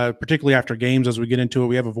 particularly after games as we get into it.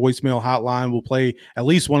 We have a voicemail hotline. We'll play at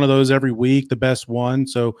least one of those every week, the best one.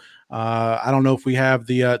 So I don't know if we have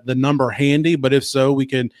the number handy, but if so, we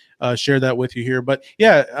can share that with you here. But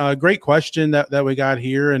yeah, great question that we got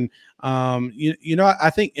here. And, I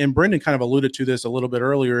think, and Brendan kind of alluded to this a little bit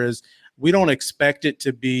earlier, is we don't expect it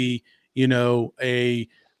to be a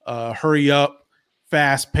hurry up,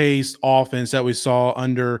 fast paced offense that we saw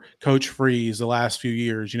under Coach Freeze the last few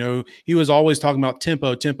years. He was always talking about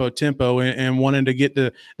tempo, and wanting to get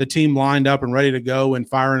the team lined up and ready to go and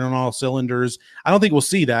firing on all cylinders. I don't think we'll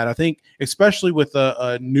see that. I think especially with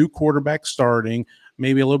a new quarterback starting,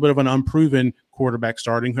 maybe a little bit of an unproven quarterback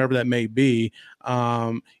starting, whoever that may be,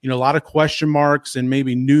 a lot of question marks and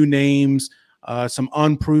maybe new names, some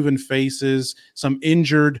unproven faces, some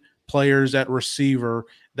injured players at receiver,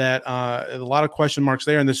 that a lot of question marks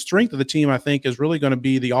there. And the strength of the team, I think, is really going to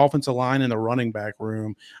be the offensive line and the running back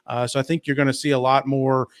room. So I think you're going to see a lot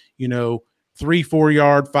more, 3-4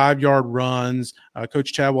 yard, 5-yard runs.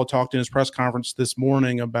 Coach Chadwell talked in his press conference this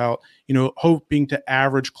morning about, hoping to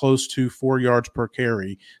average close to 4 yards per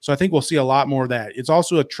carry. So I think we'll see a lot more of that. It's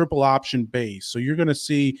also a triple option base. So you're going to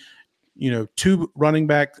see, 2 running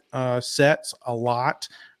back sets a lot.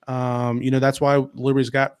 That's why Liberty's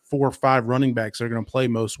got 4 or 5 running backs that are going to play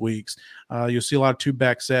most weeks. You'll see a lot of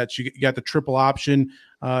 2-back sets. You got the triple option,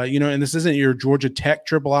 and this isn't your Georgia Tech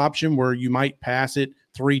triple option where you might pass it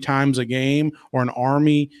 3 times a game, or an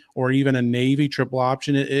Army or even a Navy triple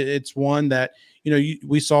option. It's one that,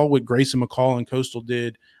 we saw what Grayson McCaw and Coastal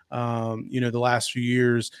did, the last few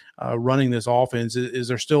years running this offense. Is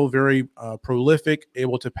they're still very prolific,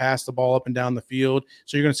 able to pass the ball up and down the field.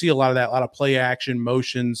 So you're going to see a lot of that, a lot of play action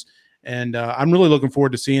motions. And I'm really looking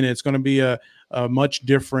forward to seeing it. It's going to be a much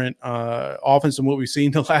different offense than what we've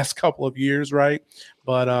seen the last couple of years, right?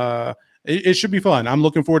 But it should be fun. I'm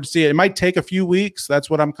looking forward to see it. It might take a few weeks. That's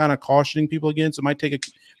what I'm kind of cautioning people against. It might take a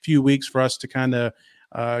few weeks for us to kind of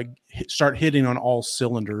start hitting on all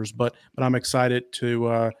cylinders, but I'm excited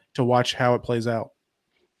to watch how it plays out.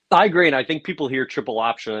 I agree, and I think people hear triple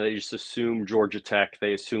option and they just assume Georgia Tech,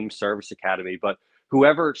 they assume Service Academy, but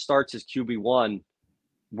whoever starts as QB1,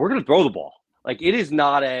 we're going to throw the ball. Like, it is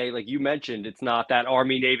not like you mentioned, it's not that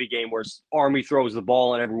Army-Navy game where Army throws the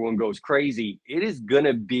ball and everyone goes crazy. It is going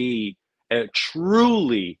to be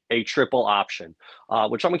truly a triple option,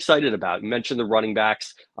 which I'm excited about. You mentioned the running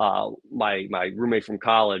backs. My roommate from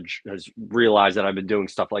college has realized that I've been doing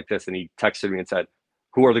stuff like this, and he texted me and said,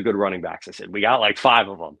 "Who are the good running backs?" I said, "We got like 5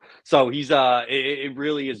 of them." So he's it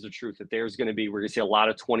really is the truth that we're going to see a lot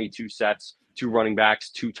of 22 sets, 2 running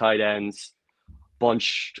backs, 2 tight ends,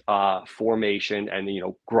 bunch formation, and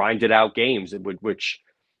grinded out games, which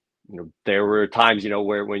there were times,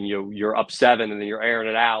 where when you're up 7 and then you're airing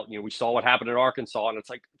it out, we saw what happened in Arkansas, and it's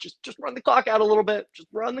like, just run the clock out a little bit, just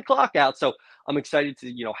run the clock out. So I'm excited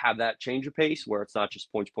to, have that change of pace where it's not just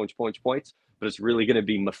points, but it's really going to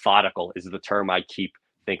be methodical is the term I keep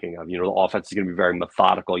thinking of. The offense is going to be very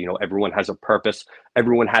methodical. Everyone has a purpose.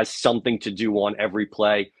 Everyone has something to do on every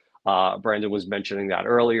play. Brandon was mentioning that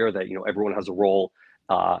earlier, that, everyone has a role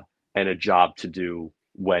and a job to do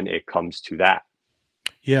when it comes to that.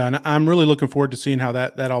 Yeah, and I'm really looking forward to seeing how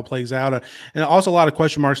that all plays out. And also a lot of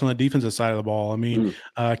question marks on the defensive side of the ball. I mean,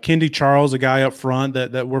 Kendi Charles, a guy up front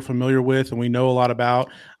that we're familiar with and we know a lot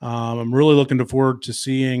about. I'm really looking forward to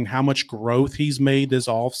seeing how much growth he's made this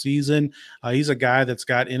offseason. He's a guy that's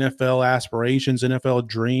got NFL aspirations, NFL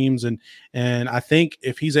dreams, and I think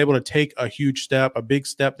if he's able to take a huge step, a big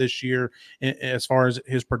step this year as far as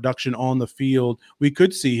his production on the field, we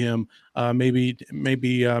could see him maybe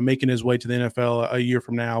making his way to the NFL a year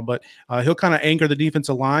from now. But he'll kind of anchor the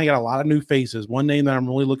defensive line. Got a lot of new faces. One name that I'm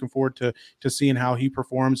really looking forward to seeing how he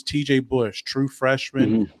performs, TJ Bush, true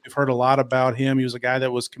freshman. We've heard a lot about him. He was a guy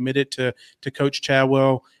that was committed to Coach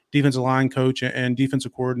Chadwell, defensive line coach and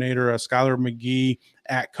defensive coordinator Skylar McGee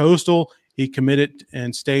at Coastal. He committed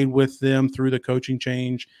and stayed with them through the coaching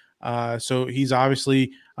change. So he's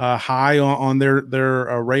obviously high on their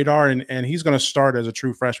radar, and he's going to start as a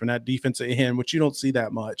true freshman at defensive end, which you don't see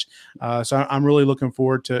that much. So I'm really looking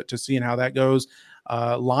forward to seeing how that goes.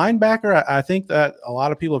 Linebacker, I think that a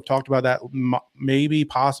lot of people have talked about that maybe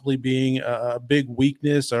possibly being a big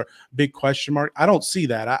weakness or big question mark. I don't see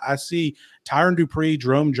that. I see Tyron Dupree,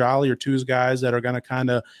 Jerome Jolly are two guys that are going to kind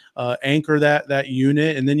of anchor that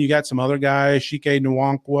unit. And then you got some other guys, Chike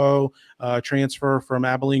Nwankwo, transfer from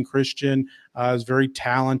Abilene Christian, is very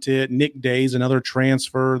talented. Nick Day's another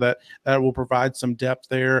transfer that will provide some depth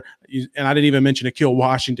there. And I didn't even mention Akil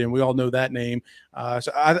Washington. We all know that name.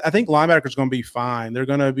 So I think linebacker is going to be fine. They're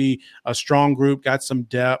going to be a strong group, got some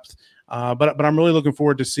depth. But I'm really looking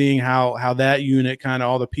forward to seeing how that unit kind of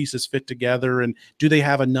all the pieces fit together, and do they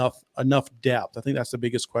have enough depth? I think that's the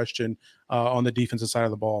biggest question on the defensive side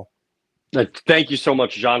of the ball. Thank you so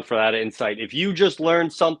much, John, for that insight. If you just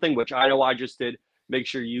learned something, which I know I just did, make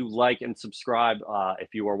sure you like and subscribe.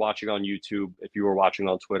 If you are watching on YouTube, if you are watching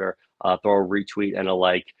on Twitter, throw a retweet and a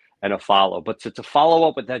like and a follow. But to follow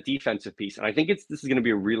up with that defensive piece, and I think this is going to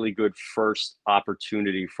be a really good first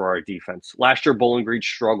opportunity for our defense. Last year, Bowling Green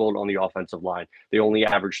struggled on the offensive line. They only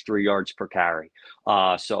averaged 3 yards per carry.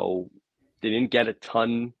 So they didn't get a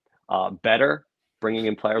ton better bringing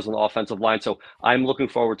in players on the offensive line. So I'm looking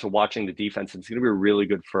forward to watching the defense. It's going to be a really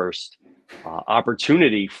good first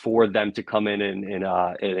opportunity for them to come in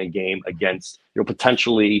a game against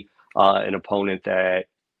potentially an opponent that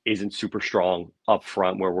isn't super strong up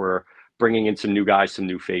front, where we're bringing in some new guys, some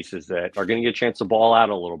new faces that are going to get a chance to ball out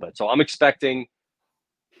a little bit. So I'm expecting,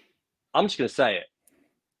 I'm just going to say it,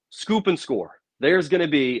 scoop and score. There's going to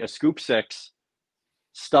be a scoop 6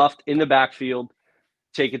 stuffed in the backfield.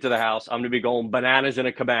 Take it to the house. I'm going to be going bananas in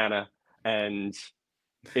a cabana, and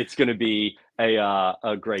it's going to be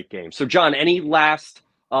a great game. So, John, any last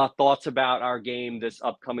thoughts about our game this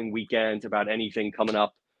upcoming weekend, about anything coming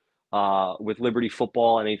up with Liberty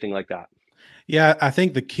football, anything like that? Yeah, I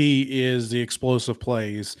think the key is the explosive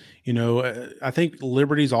plays. I think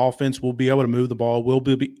Liberty's offense will be able to move the ball, will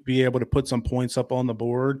be able to put some points up on the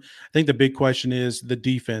board. I think the big question is the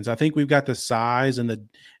defense. I think we've got the size and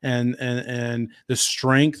the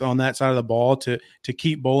strength on that side of the ball to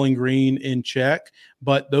keep Bowling Green in check.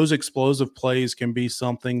 But those explosive plays can be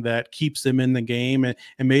something that keeps them in the game and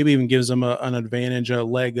maybe even gives them an advantage, a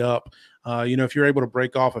leg up. If you're able to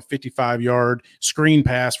break off a 55-yard screen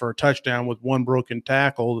pass for a touchdown with one broken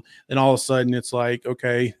tackle, then all of a sudden it's like,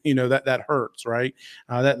 okay, that hurts, right?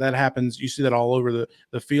 That happens. You see that all over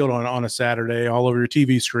the field on a Saturday, all over your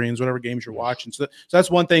TV screens, whatever games you're watching. So that's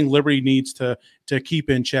one thing Liberty needs to keep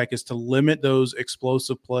in check, is to limit those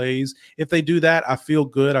explosive plays. If they do that, I feel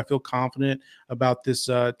good. I feel confident about this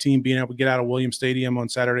team being able to get out of Williams Stadium on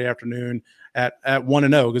Saturday afternoon at 1-0,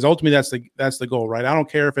 because ultimately that's the goal, right? I don't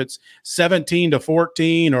care if it's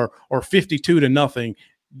 17-14 or 52-0.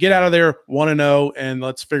 Get out of there 1-0, and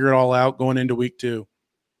let's figure it all out going into week 2.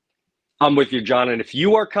 I'm with you, John. And if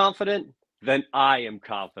you are confident, then I am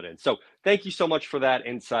confident. So thank you so much for that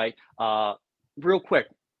insight. Real quick,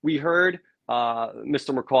 we heard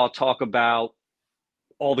Mr. McCaw talk about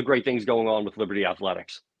all the great things going on with Liberty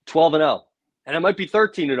Athletics. 12-0. And it might be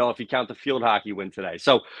 13-0 if you count the field hockey win today.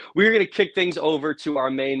 So we're going to kick things over to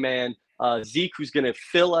our main man, Zeke, who's going to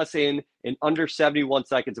fill us in under 71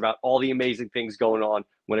 seconds about all the amazing things going on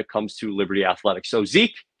when it comes to Liberty Athletics. So,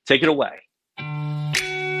 Zeke, take it away.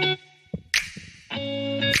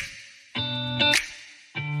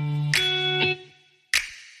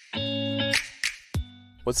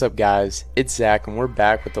 What's up, guys? It's Zach, and we're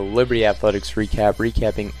back with the Liberty Athletics recap,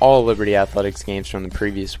 recapping all Liberty Athletics games from the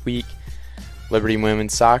previous week. Liberty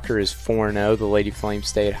women's soccer is 4-0. The Lady Flames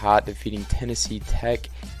stayed hot, defeating Tennessee Tech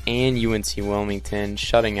and UNC Wilmington,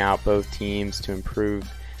 shutting out both teams to improve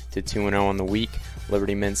to 2-0 on the week.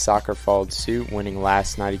 Liberty men's soccer followed suit, winning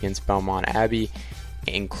last night against Belmont Abbey,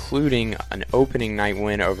 including an opening night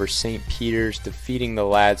win over St. Peter's, defeating the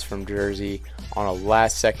lads from Jersey on a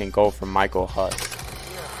last-second goal from Michael Hutt.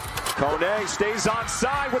 Kone stays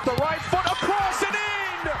onside with the right foot across and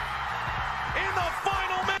in the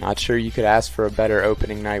final minute. Not sure you could ask for a better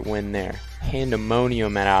opening night win there.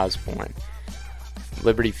 Pandemonium at Osborne.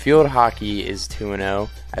 Liberty field hockey is 2-0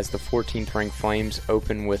 as the 14th ranked Flames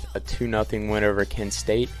open with a 2-0 win over Kent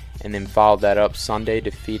State, and then followed that up Sunday,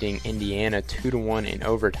 defeating Indiana 2-1 in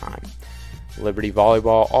overtime. Liberty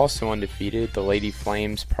volleyball also undefeated. The Lady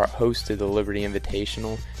Flames hosted the Liberty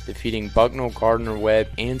Invitational, defeating Bucknell, Gardner-Webb,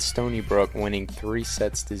 and Stony Brook, winning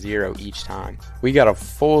 3-0 each time. We got a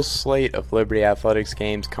full slate of Liberty Athletics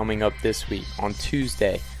games coming up this week. On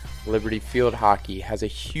Tuesday, Liberty field hockey has a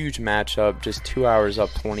huge matchup, just 2 hours up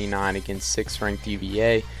 29 against 6th-ranked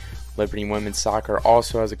UVA. Liberty women's soccer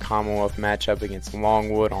also has a Commonwealth matchup against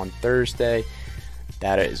Longwood on Thursday.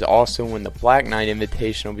 That is also when the Black Knight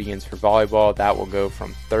Invitational begins for volleyball. That will go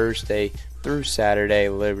from Thursday through Saturday,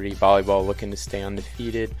 Liberty volleyball looking to stay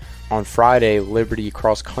undefeated. On Friday, Liberty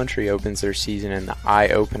cross country opens their season in the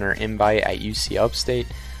eye-opener invite at UC Upstate.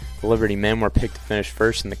 The Liberty men were picked to finish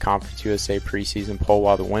first in the Conference USA preseason poll,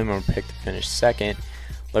 while the women were picked to finish second.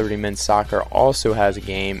 Liberty men's soccer also has a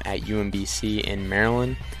game at UMBC in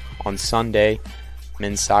Maryland. On Sunday,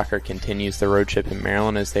 men's soccer continues the road trip in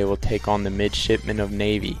Maryland as they will take on the Midshipmen of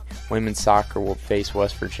Navy. Women's soccer will face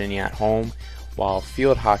West Virginia at home, while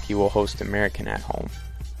field hockey will host American at home.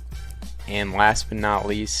 And last but not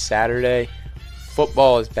least, Saturday,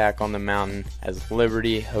 football is back on the mountain as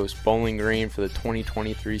Liberty hosts Bowling Green for the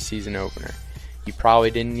 2023 season opener. You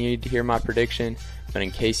probably didn't need to hear my prediction, but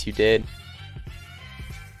in case you did,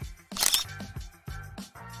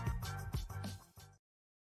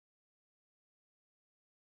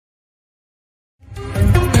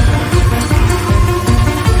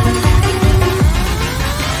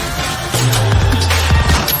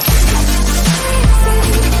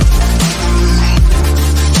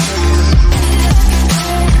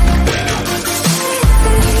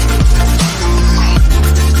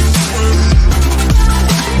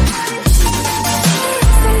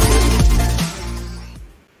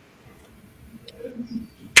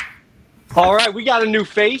 All right, we got a new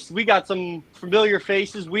face. We got some familiar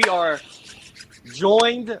faces. We are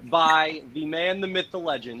joined by the man, the myth, the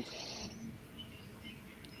legend.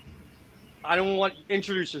 I don't want to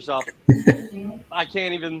introduce yourself. I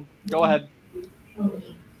can't even. Go ahead. Are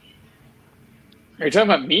you talking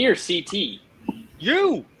about me or CT?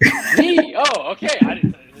 You. Me? Oh, okay.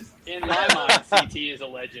 In my mind, CT is a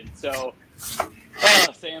legend. So,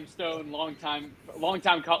 Sam Stone, long-time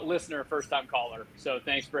listener, first-time caller. So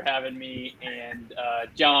thanks for having me. And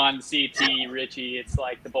John, CT, Richie, it's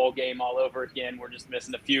like the bowl game all over again. We're just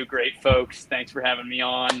missing a few great folks. Thanks for having me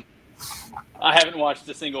on. I haven't watched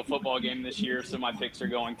a single football game this year, so my picks are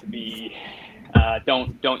going to be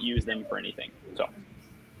don't use them for anything. So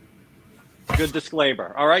good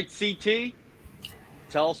disclaimer. All right, CT,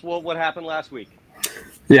 tell us what happened last week.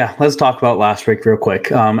 Yeah, let's talk about last week real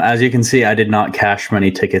quick. As you can see, I did not cash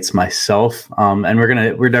many tickets myself, and we're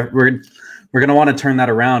gonna want to turn that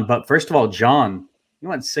around. But first of all, John, you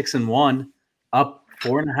went 6-1, up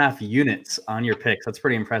 4.5 units on your picks. That's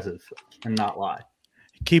pretty impressive. Cannot lie.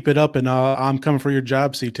 Keep it up, and I'm coming for your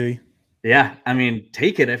job, CT. Yeah, I mean,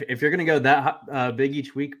 take it. If you're gonna go that big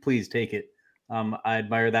each week, please take it. I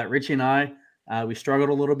admire that. Richie and I, we struggled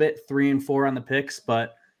a little bit, 3-4 on the picks,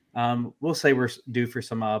 but we'll say we're due for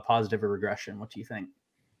some positive regression. What do you think?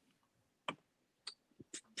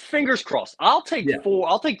 Fingers crossed. I'll take 4.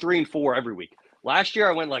 I'll take 3 and 4 every week. Last year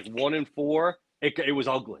I went like 1 and 4. It was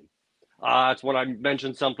ugly. It's when I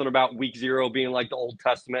mentioned something about week 0 being like the Old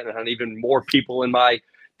Testament, and had even more people in my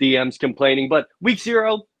DMs complaining. But week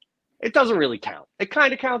 0, it doesn't really count. It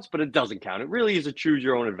kind of counts, but it doesn't count. It really is a choose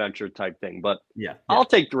your own adventure type thing. But yeah. I'll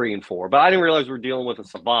take 3 and 4. But I didn't realize we're dealing with a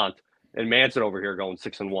savant. And Manson over here going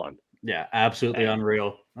 6-1. Yeah, absolutely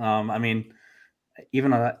unreal. I mean,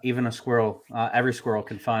 even a squirrel, every squirrel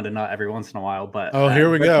can find a nut every once in a while. But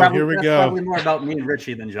here we go. Probably more about me and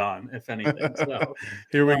Richie than John, if anything. So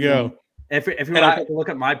here we go. If you want to take a look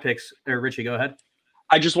at my picks, or Richie, go ahead.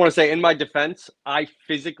 I just want to say, in my defense, I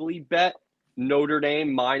physically bet Notre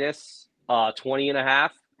Dame minus 20.5,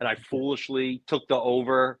 and I foolishly took the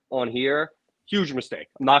over on here. Huge mistake.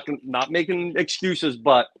 I'm not making excuses,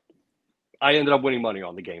 but I ended up winning money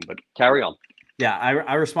on the game, but carry on. Yeah,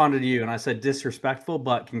 I responded to you and I said disrespectful,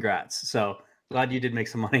 but congrats. So glad you did make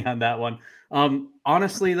some money on that one.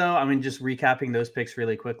 Honestly, though, I mean, just recapping those picks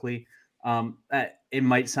really quickly, it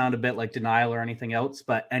might sound a bit like denial or anything else,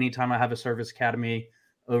 but anytime I have a Service Academy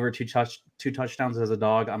over two touchdowns as a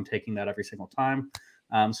dog, I'm taking that every single time.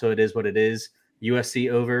 So it is what it is.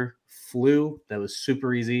 USC over, flew. That was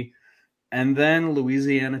super easy. And then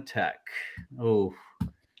Louisiana Tech. Oh,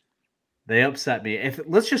 they upset me.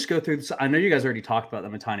 Let's just go through this. I know you guys already talked about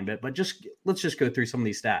them a tiny bit, but let's just go through some of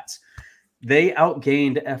these stats. They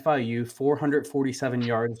outgained FIU 447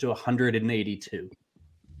 yards to 182.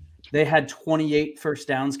 They had 28 first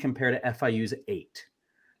downs compared to FIU's 8.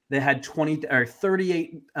 They had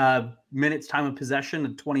 38 minutes time of possession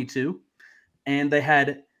of 22, and they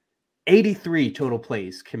had 83 total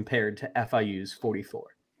plays compared to FIU's 44.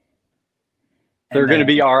 They're going to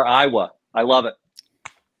be our Iowa. I love it.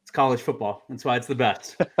 College football. That's why it's the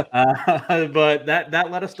best. But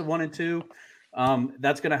that led us to 1 and 2.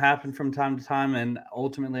 That's going to happen from time to time, and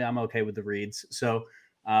ultimately I'm okay with the reads. So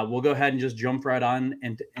we'll go ahead and just jump right on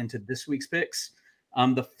into this week's picks.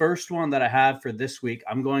 The first one that I have for this week,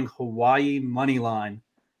 I'm going Hawaii money line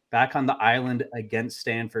back on the island against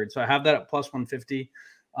Stanford. So I have that at plus 150.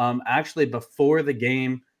 Actually, before the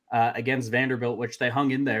game, against Vanderbilt, which they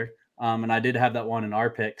hung in there. And I did have that one in our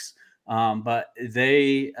picks. But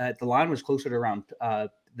the line was closer to around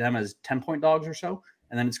them as 10-point dogs or so.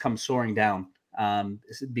 And then it's come soaring down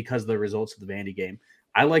because of the results of the Vandy game.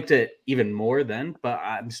 I liked it even more then, but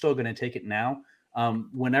I'm still going to take it now.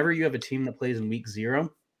 Whenever you have a team that plays in week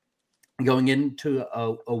 0, going into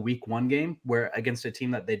a week 1 game where against a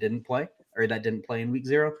team that they didn't play or that didn't play in week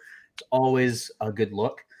 0, it's always a good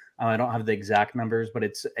look. I don't have the exact numbers, but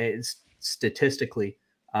it's statistically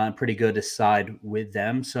pretty good to side with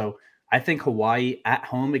them. So I think Hawaii at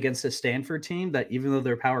home against a Stanford team that even though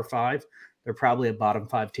they're Power 5, they're probably a bottom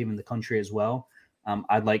 5 team in the country as well.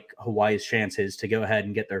 I'd like Hawaii's chances to go ahead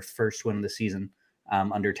and get their first win of the season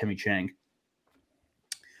under Timmy Chang.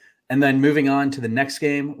 And then moving on to the next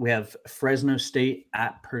game, we have Fresno State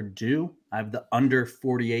at Purdue. I have the under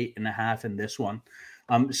 48.5 in this one.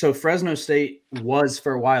 So Fresno State was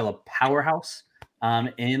for a while a powerhouse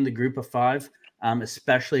in the group of 5,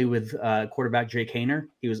 especially with quarterback Jake Haener.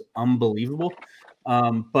 He was unbelievable,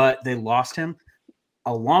 but they lost him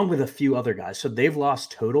along with a few other guys. So they've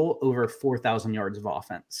lost total over 4,000 yards of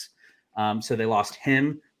offense. So they lost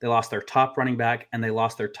him, they lost their top running back, and they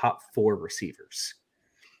lost their top 4 receivers.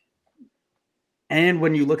 And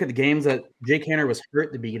when you look at the games that Jake Haener was hurt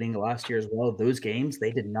at the beginning of last year as well, those games,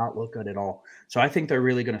 they did not look good at all. So I think they're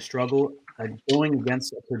really going to struggle going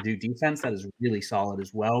against a Purdue defense that is really solid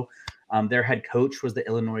as well. Their head coach was the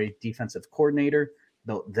Illinois defensive coordinator,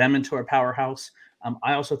 built them into a powerhouse.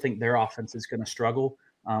 I also think their offense is going to struggle,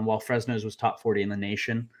 while Fresno's was top 40 in the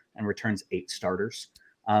nation and returns 8 starters.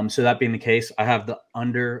 So that being the case, I have the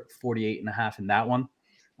under 48.5 in that one.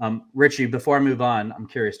 Richie, before I move on, I'm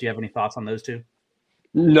curious, do you have any thoughts on those two?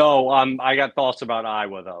 No, I got thoughts about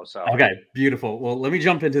Iowa though. So okay, beautiful. Well, let me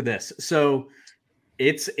jump into this. So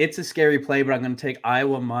it's a scary play, but I'm going to take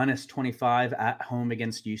Iowa minus 25 at home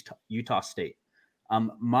against Utah State.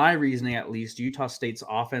 My reasoning, at least, Utah State's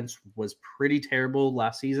offense was pretty terrible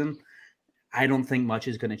last season. I don't think much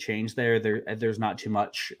is going to change there. There's not too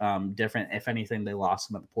much different. If anything, they lost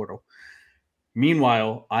them at the portal.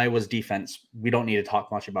 Meanwhile, Iowa's defense, we don't need to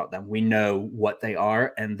talk much about them. We know what they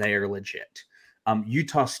are, and they are legit.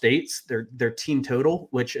 Utah State's their team total,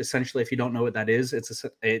 which essentially, if you don't know what that is,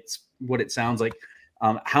 it's what it sounds like.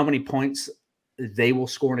 How many points they will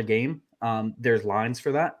score in a game. There's lines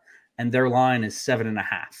for that, and their line is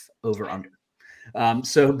 7.5 over under.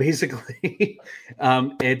 So basically,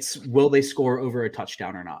 it's will they score over a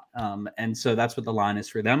touchdown or not? And so that's what the line is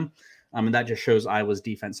for them, and that just shows Iowa's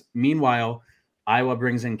defense. Meanwhile, Iowa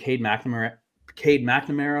brings in Cade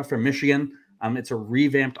McNamara from Michigan. It's a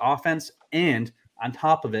revamped offense, and on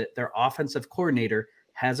top of it, their offensive coordinator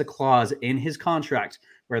has a clause in his contract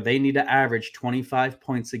where they need to average 25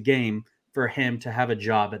 points a game for him to have a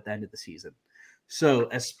job at the end of the season. So,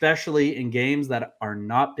 especially in games that are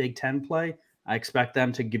not Big Ten play, I expect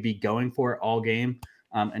them to be going for it all game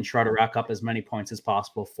and try to rack up as many points as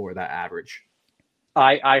possible for that average.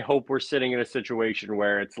 I hope we're sitting in a situation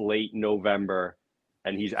where it's late November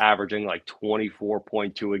and he's averaging like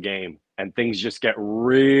 24.2 a game, and things just get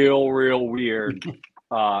real weird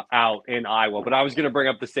out in Iowa. But I was going to bring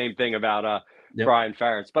up the same thing about Brian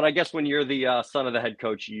Ferentz. But I guess when you're the son of the head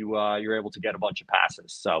coach, you're able to get a bunch of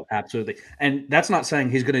passes. So absolutely, and that's not saying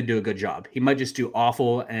he's going to do a good job. He might just do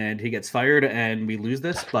awful, and he gets fired, and we lose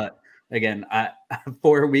this. But again,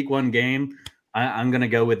 for a week 1 game, I'm going to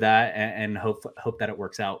go with that and hope that it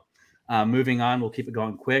works out. Moving on, we'll keep it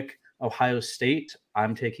going quick. Ohio State,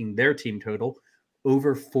 I'm taking their team total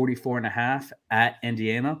over 44.5 at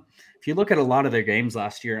Indiana. If you look at a lot of their games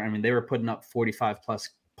last year, I mean, they were putting up 45 plus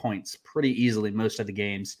points pretty easily most of the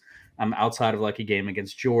games, outside of like a game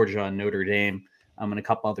against Georgia and Notre Dame and a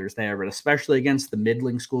couple others there, but especially against the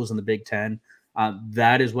middling schools in the Big Ten.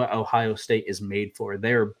 That is what Ohio State is made for.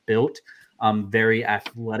 They're built very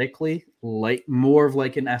athletically, like more of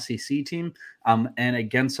like an SEC team. And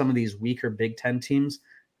against some of these weaker Big Ten teams,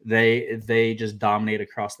 they just dominate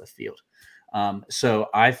across the field. So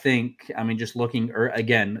I think, I mean, just looking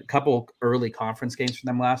again, a couple early conference games for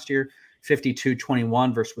them last year,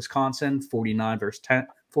 52-21 versus Wisconsin,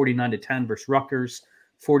 49-10 versus Rutgers,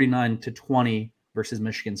 49-20 versus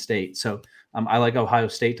Michigan State. So I like Ohio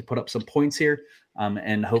State to put up some points here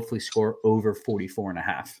and hopefully score over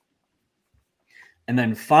 44.5. And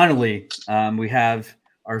then finally, we have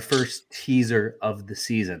our first teaser of the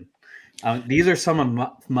season. These are some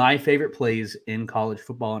of my favorite plays in college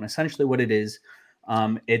football, and essentially what it is,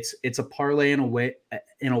 it's a parlay in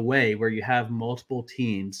a way where you have multiple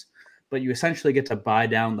teams, but you essentially get to buy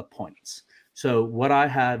down the points. So what I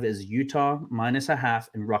have is Utah -0.5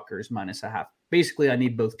 and Rutgers -0.5. Basically, I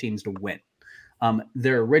need both teams to win.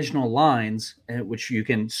 Their original lines, which you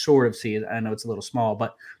can sort of see, I know it's a little small,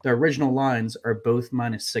 but their original lines are both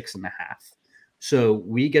 -6.5. So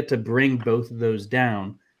we get to bring both of those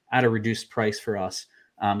down at a reduced price for us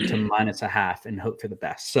to -0.5 and hope for the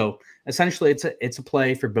best. So essentially, it's a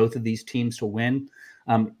play for both of these teams to win.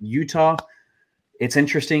 Utah, it's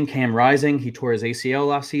interesting. Cam Rising, he tore his ACL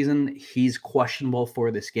last season. He's questionable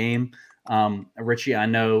for this game. Richie, I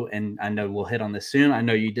know we'll hit on this soon. I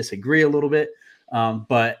know you disagree a little bit,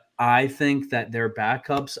 but I think that their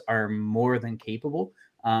backups are more than capable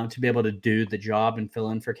to be able to do the job and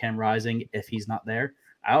fill in for Cam Rising if he's not there.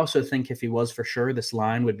 I also think if he was for sure, this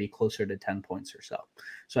line would be closer to 10 points or so.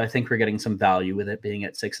 So I think we're getting some value with it being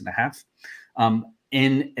at 6.5.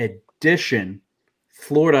 In addition,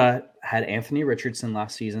 Florida had Anthony Richardson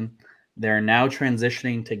last season. They're now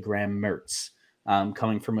transitioning to Graham Mertz,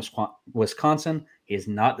 coming from Wisconsin. He is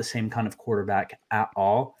not the same kind of quarterback at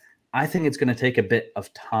all. I think it's going to take a bit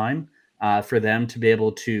of time for them to be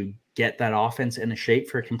able to get that offense in a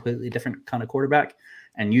shape for a completely different kind of quarterback.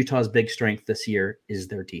 And Utah's big strength this year is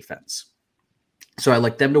their defense. So I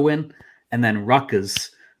like them to win. And then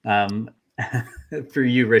Rutgers, for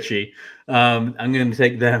you, Richie, I'm going to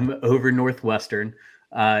take them over Northwestern.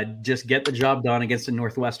 Just get the job done against a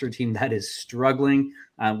Northwestern team that is struggling.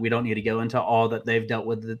 We don't need to go into all that they've dealt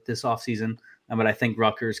with this offseason, but I think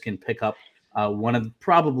Rutgers can pick up one of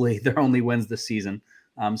probably their only wins this season.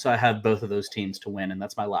 So I have both of those teams to win, and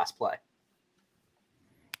that's my last play.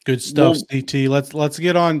 Good stuff, CT. Let's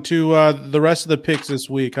get on to the rest of the picks this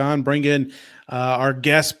week, huh? And bring in our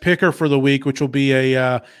guest picker for the week, which will be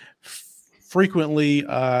a frequent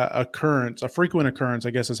occurrence, I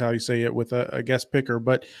guess is how you say it, with a guest picker.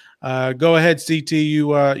 But go ahead, CT.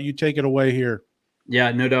 You take it away here.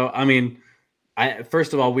 Yeah, no doubt. I mean,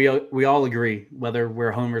 first of all, we all agree, whether we're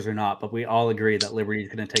homers or not, but we all agree that Liberty is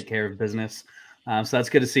going to take care of business. So that's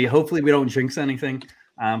good to see. Hopefully, we don't jinx anything.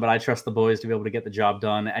 But I trust the boys to be able to get the job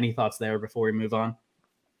done. Any thoughts there before we move on?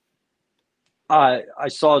 I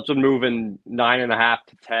saw it's moving 9.5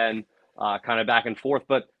 to 10, kind of back and forth.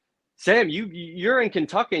 But Sam, you're in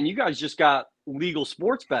Kentucky and you guys just got legal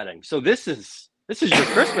sports betting. So this is your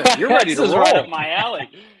Christmas. You're ready to roll. Right up my alley.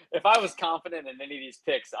 If I was confident in any of these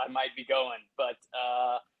picks, I might be going. But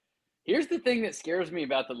here's the thing that scares me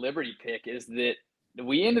about the Liberty pick is that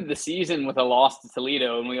we ended the season with a loss to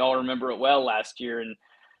Toledo, and we all remember it well last year. And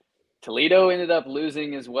Toledo ended up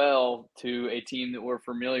losing as well to a team that we're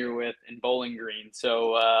familiar with in Bowling Green.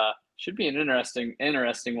 So should be an interesting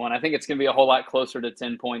one. I think it's going to be a whole lot closer to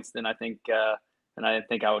 10 points than I think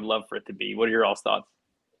I would love for it to be. What are your all's thoughts?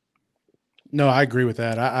 No, I agree with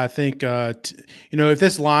that. I think, if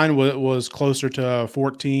this line was closer to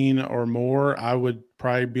 14 or more, I would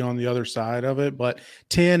probably be on the other side of it. But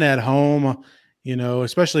 10 at home,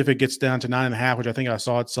 especially if it gets down to 9.5, which I think I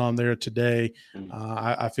saw it some there today,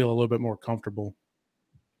 I feel a little bit more comfortable.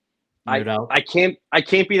 I can't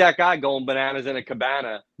be that guy going bananas in a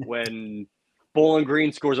cabana when Bowling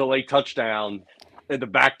Green scores a late touchdown at the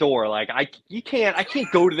back door. Like I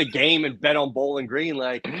can't go to the game and bet on Bowling Green.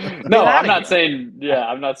 Like no, I'm not saying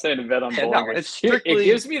to bet on Bowling Green. It's strictly it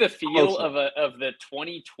gives me the feel of the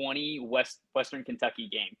 2020 Western Kentucky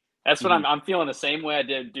game. That's what I'm feeling the same way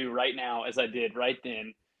I do right now as I did right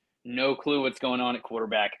then. No clue what's going on at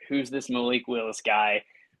quarterback. Who's this Malik Willis guy?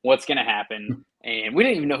 What's going to happen? And we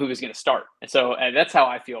didn't even know who was going to start. And so that's how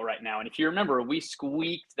I feel right now. And if you remember, we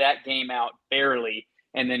squeaked that game out barely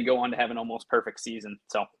and then go on to have an almost perfect season.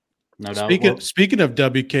 So no doubt. Speaking of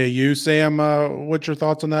WKU, Sam, what's your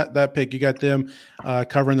thoughts on that pick? You got them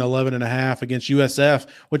covering the 11.5 against USF,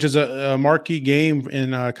 which is a marquee game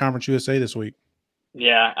in Conference USA this week.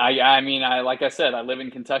 Yeah, I mean, like I said, I live in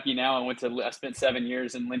Kentucky now. I spent 7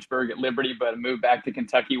 years in Lynchburg at Liberty, but I moved back to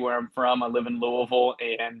Kentucky where I'm from. I live in Louisville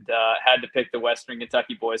and had to pick the Western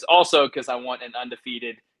Kentucky boys. Also, because I want an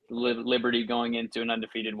undefeated Liberty going into an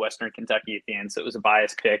undefeated Western Kentucky at the end. So it was a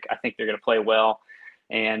biased pick. I think they're going to play well.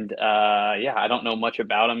 And, I don't know much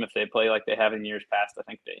about them. If they play like they have in years past, I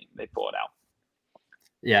think they pull it out.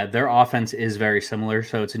 Yeah, their offense is very similar.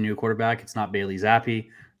 So it's a new quarterback. It's not Bailey Zappi.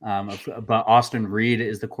 But Austin Reed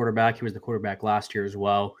is the quarterback. He was the quarterback last year as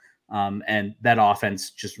well. And that offense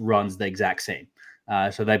just runs the exact same.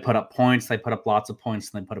 So they put up points, they put up lots of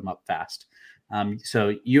points, and they put them up fast.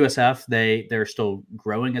 So USF, they're still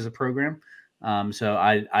growing as a program. So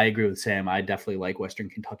I agree with Sam. I definitely like Western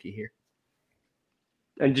Kentucky here.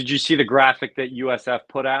 And did you see the graphic that USF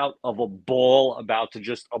put out of a bull about to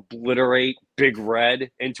just obliterate Big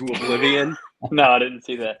Red into oblivion? No, I didn't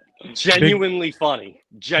see that. Genuinely funny.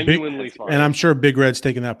 Funny. And I'm sure Big Red's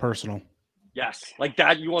taking that personal. Yes. Like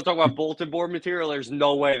that, you want to talk about bulletin board material? There's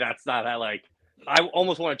no way that's not how, like, I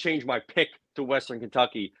almost want to change my pick to Western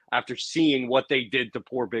Kentucky after seeing what they did to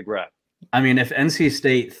poor Big Red. I mean, if NC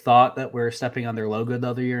State thought that we're stepping on their logo the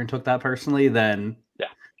other year and took that personally, then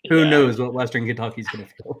who knows what Western Kentucky's going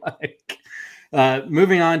to feel like.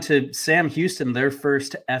 Moving on to Sam Houston, their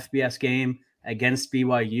first FBS game against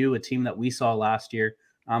BYU, a team that we saw last year.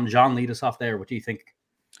 John, lead us off there. What do you think?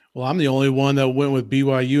 Well, I'm the only one that went with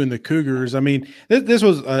BYU and the Cougars. I mean, this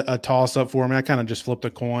was a toss-up for me. I kind of just flipped a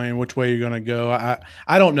coin which way you're going to go.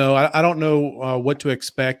 I don't know. I don't know what to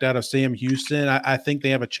expect out of Sam Houston. I think they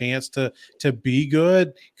have a chance to be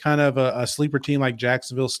good, kind of a sleeper team like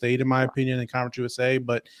Jacksonville State, in my opinion, in Conference USA.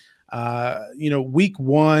 But week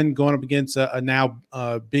one going up against a now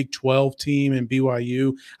Big 12 team in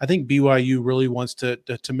BYU. I think BYU really wants to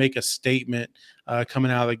make a statement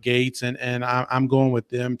coming out of the gates, and I'm going with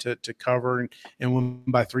them to cover and win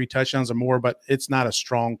by 3 touchdowns or more. But it's not a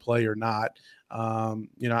strong play or not.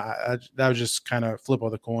 That was just kind of flip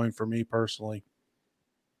of the coin for me personally.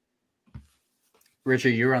 Richard,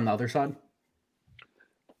 you're on the other side.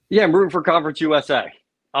 Yeah, I'm rooting for Conference USA.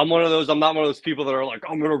 I'm not one of those people that are like,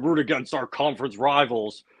 I'm going to root against our conference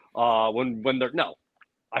rivals when they're – no.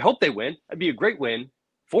 I hope they win. It'd be a great win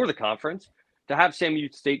for the conference. To have Sam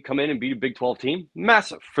Houston State come in and beat a Big 12 team,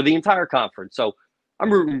 massive for the entire conference. So I'm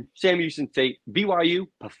rooting Sam Houston State. BYU,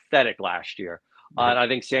 pathetic last year. And I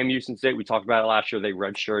think Sam Houston State, we talked about it last year, they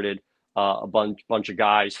redshirted a bunch of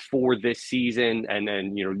guys for this season. And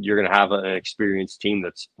then, you're going to have an experienced team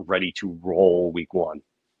that's ready to roll week one.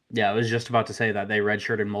 Yeah, I was just about to say that they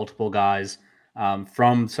redshirted multiple guys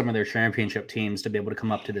from some of their championship teams to be able to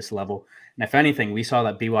come up to this level. And if anything, we saw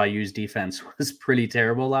that BYU's defense was pretty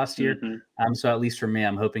terrible last year. Mm-hmm. So at least for me,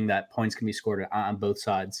 I'm hoping that points can be scored on both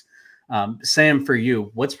sides. Sam, for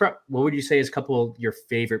you, what would you say is a couple of your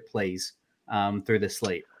favorite plays through this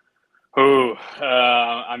slate? So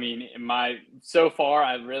far,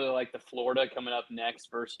 I really like the Florida coming up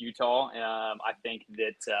next versus Utah. I think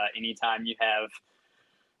that anytime you have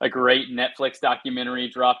a great Netflix documentary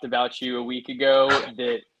dropped about you a week ago,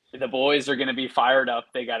 that the boys are going to be fired up.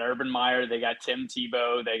 They got Urban Meyer, they got Tim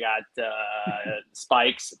Tebow, they got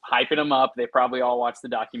Spikes hyping them up. They probably all watched the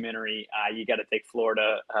documentary. You got to take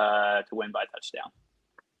Florida to win by touchdown.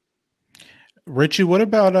 Richie, what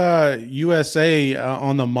about USA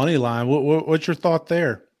on the money line? What's your thought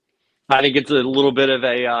there? I think it's a little bit of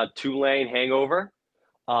a Tulane hangover.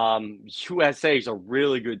 USA is a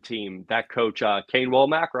really good team. That coach, Kane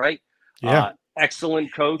Womack, right? Yeah.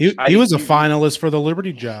 Excellent coach. He was a finalist for the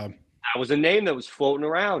Liberty job. That was a name that was floating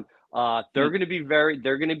around. They're going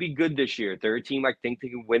to be good this year. They're a team I think they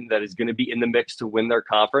can win, that is going to be in the mix to win their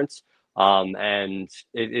conference. And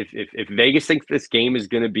if Vegas thinks this game is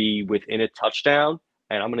going to be within a touchdown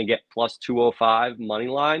and I'm going to get plus 205 money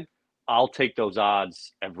line, I'll take those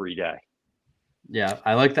odds every day. Yeah,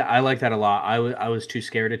 I like that. I like that a lot. I was too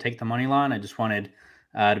scared to take the money line. I just wanted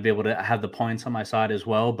to be able to have the points on my side as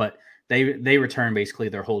well. But they return basically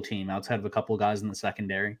their whole team outside of a couple of guys in the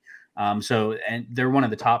secondary. And they're one of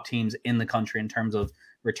the top teams in the country in terms of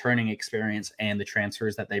returning experience and the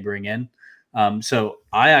transfers that they bring in. So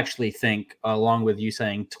I actually think, along with you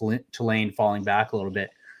saying Tulane falling back a little bit,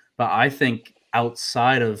 but I think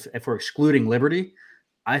outside of, if we're excluding Liberty,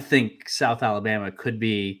 I think South Alabama could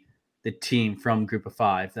be the team from Group of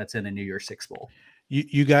 5 that's in the New Year's Six Bowl.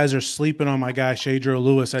 You guys are sleeping on my guy Shadro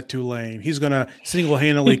Lewis at Tulane. He's going to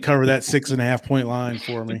single-handedly cover that 6.5 point line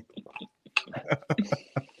for me.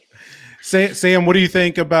 Sam, what do you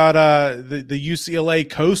think about the UCLA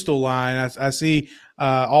Coastal line? I see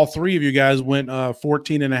all three of you guys went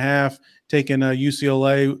 14.5, taking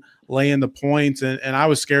UCLA laying the points, and I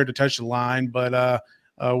was scared to touch the line, but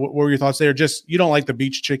what were your thoughts there? Just, you don't like the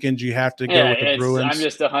beach chickens. You have to go with the Bruins. I'm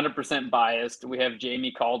just 100% biased. We have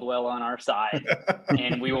Jamie Caldwell on our side,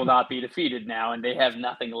 and we will not be defeated now, and they have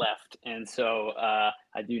nothing left. And so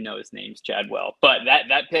I do know his name's Chadwell. But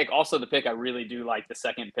that pick, also the pick I really do like, the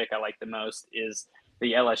second pick I like the most is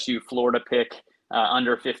the LSU Florida pick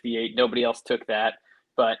under 58. Nobody else took that.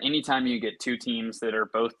 But anytime you get two teams that are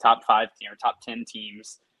both top 5 or top 10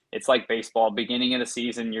 teams, it's like baseball. Beginning of the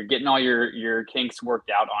season, you're getting all your kinks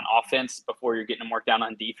worked out on offense before you're getting them worked out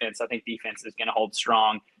on defense. I think defense is going to hold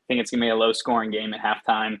strong. I think it's going to be a low-scoring game at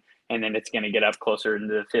halftime, and then it's going to get up closer into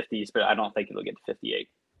the 50s, but I don't think it'll get to 58.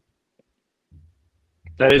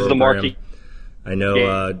 That is the marquee. I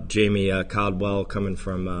know Jamie Caldwell, coming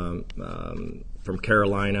from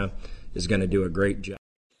Carolina, is going to do a great job.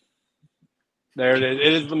 There it is.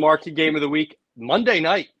 It is the marquee game of the week. Monday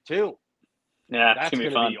night, too. Yeah, that's going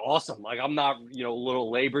to be awesome. Like, I'm not, a little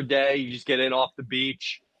Labor Day. You just get in off the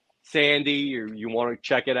beach, sandy, or you want to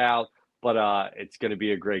check it out. but it's going to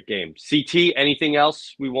be a great game. CT, anything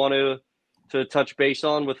else we want to touch base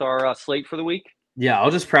on with our slate for the week? Yeah,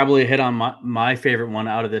 I'll just probably hit on my favorite one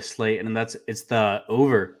out of this slate, and it's the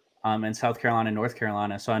over in South Carolina, North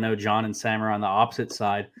Carolina. So I know John and Sam are on the opposite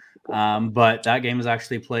side, but that game is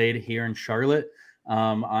actually played here in Charlotte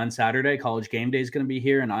on Saturday. College game day is going to be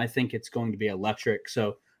here, and I think it's going to be electric.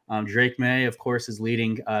 So Drake May, of course, is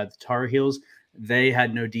leading the Tar Heels. They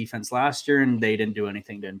had no defense last year, and they didn't do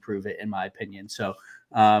anything to improve it, in my opinion. So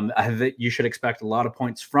I think you should expect a lot of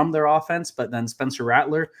points from their offense, but then Spencer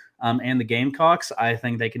Rattler and the Gamecocks, I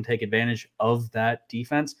think they can take advantage of that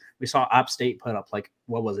defense. We saw App State put up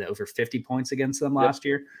over 50 points against them last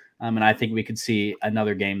year. And I think we could see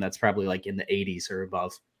another game that's probably like in the 80s or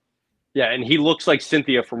above. Yeah, and he looks like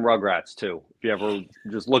Cynthia from Rugrats, too. If you ever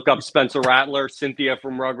just look up Spencer Rattler, Cynthia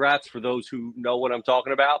from Rugrats, for those who know what I'm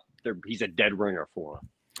talking about, he's a dead ringer for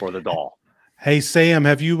the doll. Hey, Sam,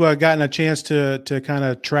 have you gotten a chance to kind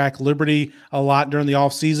of track Liberty a lot during the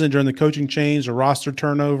offseason, during the coaching change or roster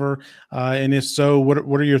turnover? And if so, what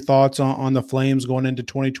are your thoughts on the Flames going into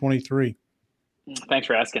 2023? Thanks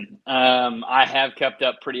for asking. I have kept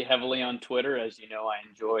up pretty heavily on Twitter. As you know, I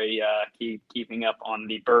enjoy keeping up on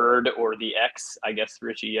the Bird or the X, I guess,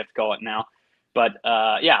 Richie, you have to call it now. But,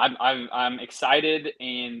 I'm excited,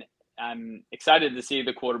 and I'm excited to see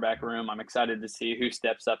the quarterback room. I'm excited to see who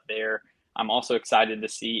steps up there. I'm also excited to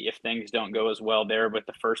see if things don't go as well there with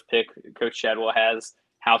the first pick Coach Shadwell has,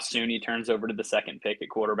 how soon he turns over to the second pick at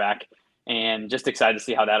quarterback, and just excited to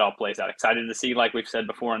see how that all plays out. Excited to see, like we've said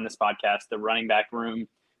before in this podcast, the running back room.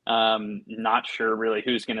 Not sure really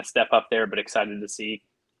who's going to step up there, but excited to see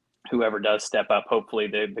whoever does step up. Hopefully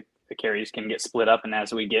the carries can get split up, and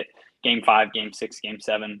as we get game 5, game 6, game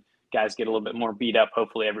 7, guys get a little bit more beat up.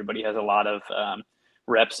 Hopefully everybody has a lot of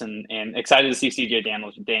reps, and excited to see CJ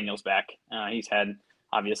Daniels back. He's had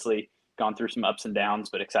obviously gone through some ups and downs,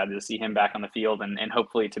 but excited to see him back on the field and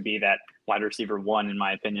hopefully to be that wide receiver 1, in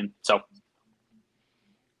my opinion. So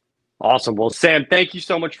awesome. Well, Sam, thank you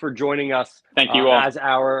so much for joining us. Thank you all. As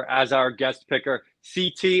our guest picker.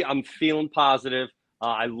 CT, I'm feeling positive.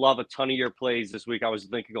 I love a ton of your plays this week. I was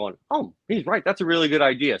thinking oh, he's right. That's a really good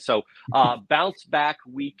idea. So bounce back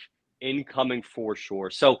week incoming for sure.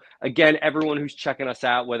 So again, everyone who's checking us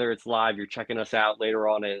out, whether it's live, you're checking us out later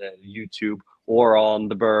on at YouTube or on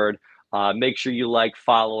the Bird, make sure you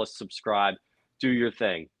follow us, subscribe, do your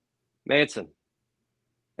thing. Manson,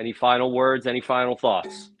 any final words, any final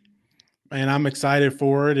thoughts? Man, I'm excited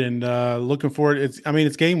for it and looking forward.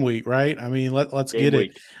 It's game week, right? Let's get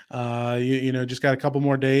it. Just got a couple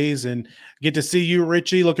more days and get to see you,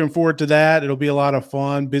 Richie. Looking forward to that. It'll be a lot of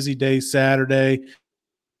fun. Busy day Saturday.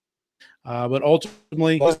 But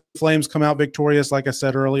ultimately, Flames come out victorious. Like I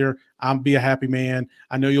said earlier, I'll be a happy man.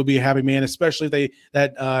 I know you'll be a happy man, especially if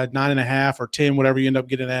that 9.5 or 10, whatever you end up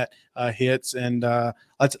getting at, hits. And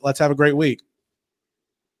let's have a great week.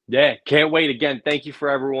 Yeah, can't wait. Again, thank you for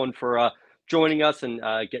everyone for joining us and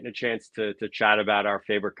getting a chance to chat about our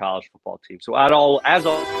favorite college football team. So as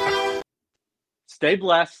always, stay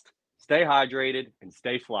blessed, stay hydrated, and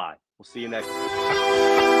stay fly. We'll see you next time.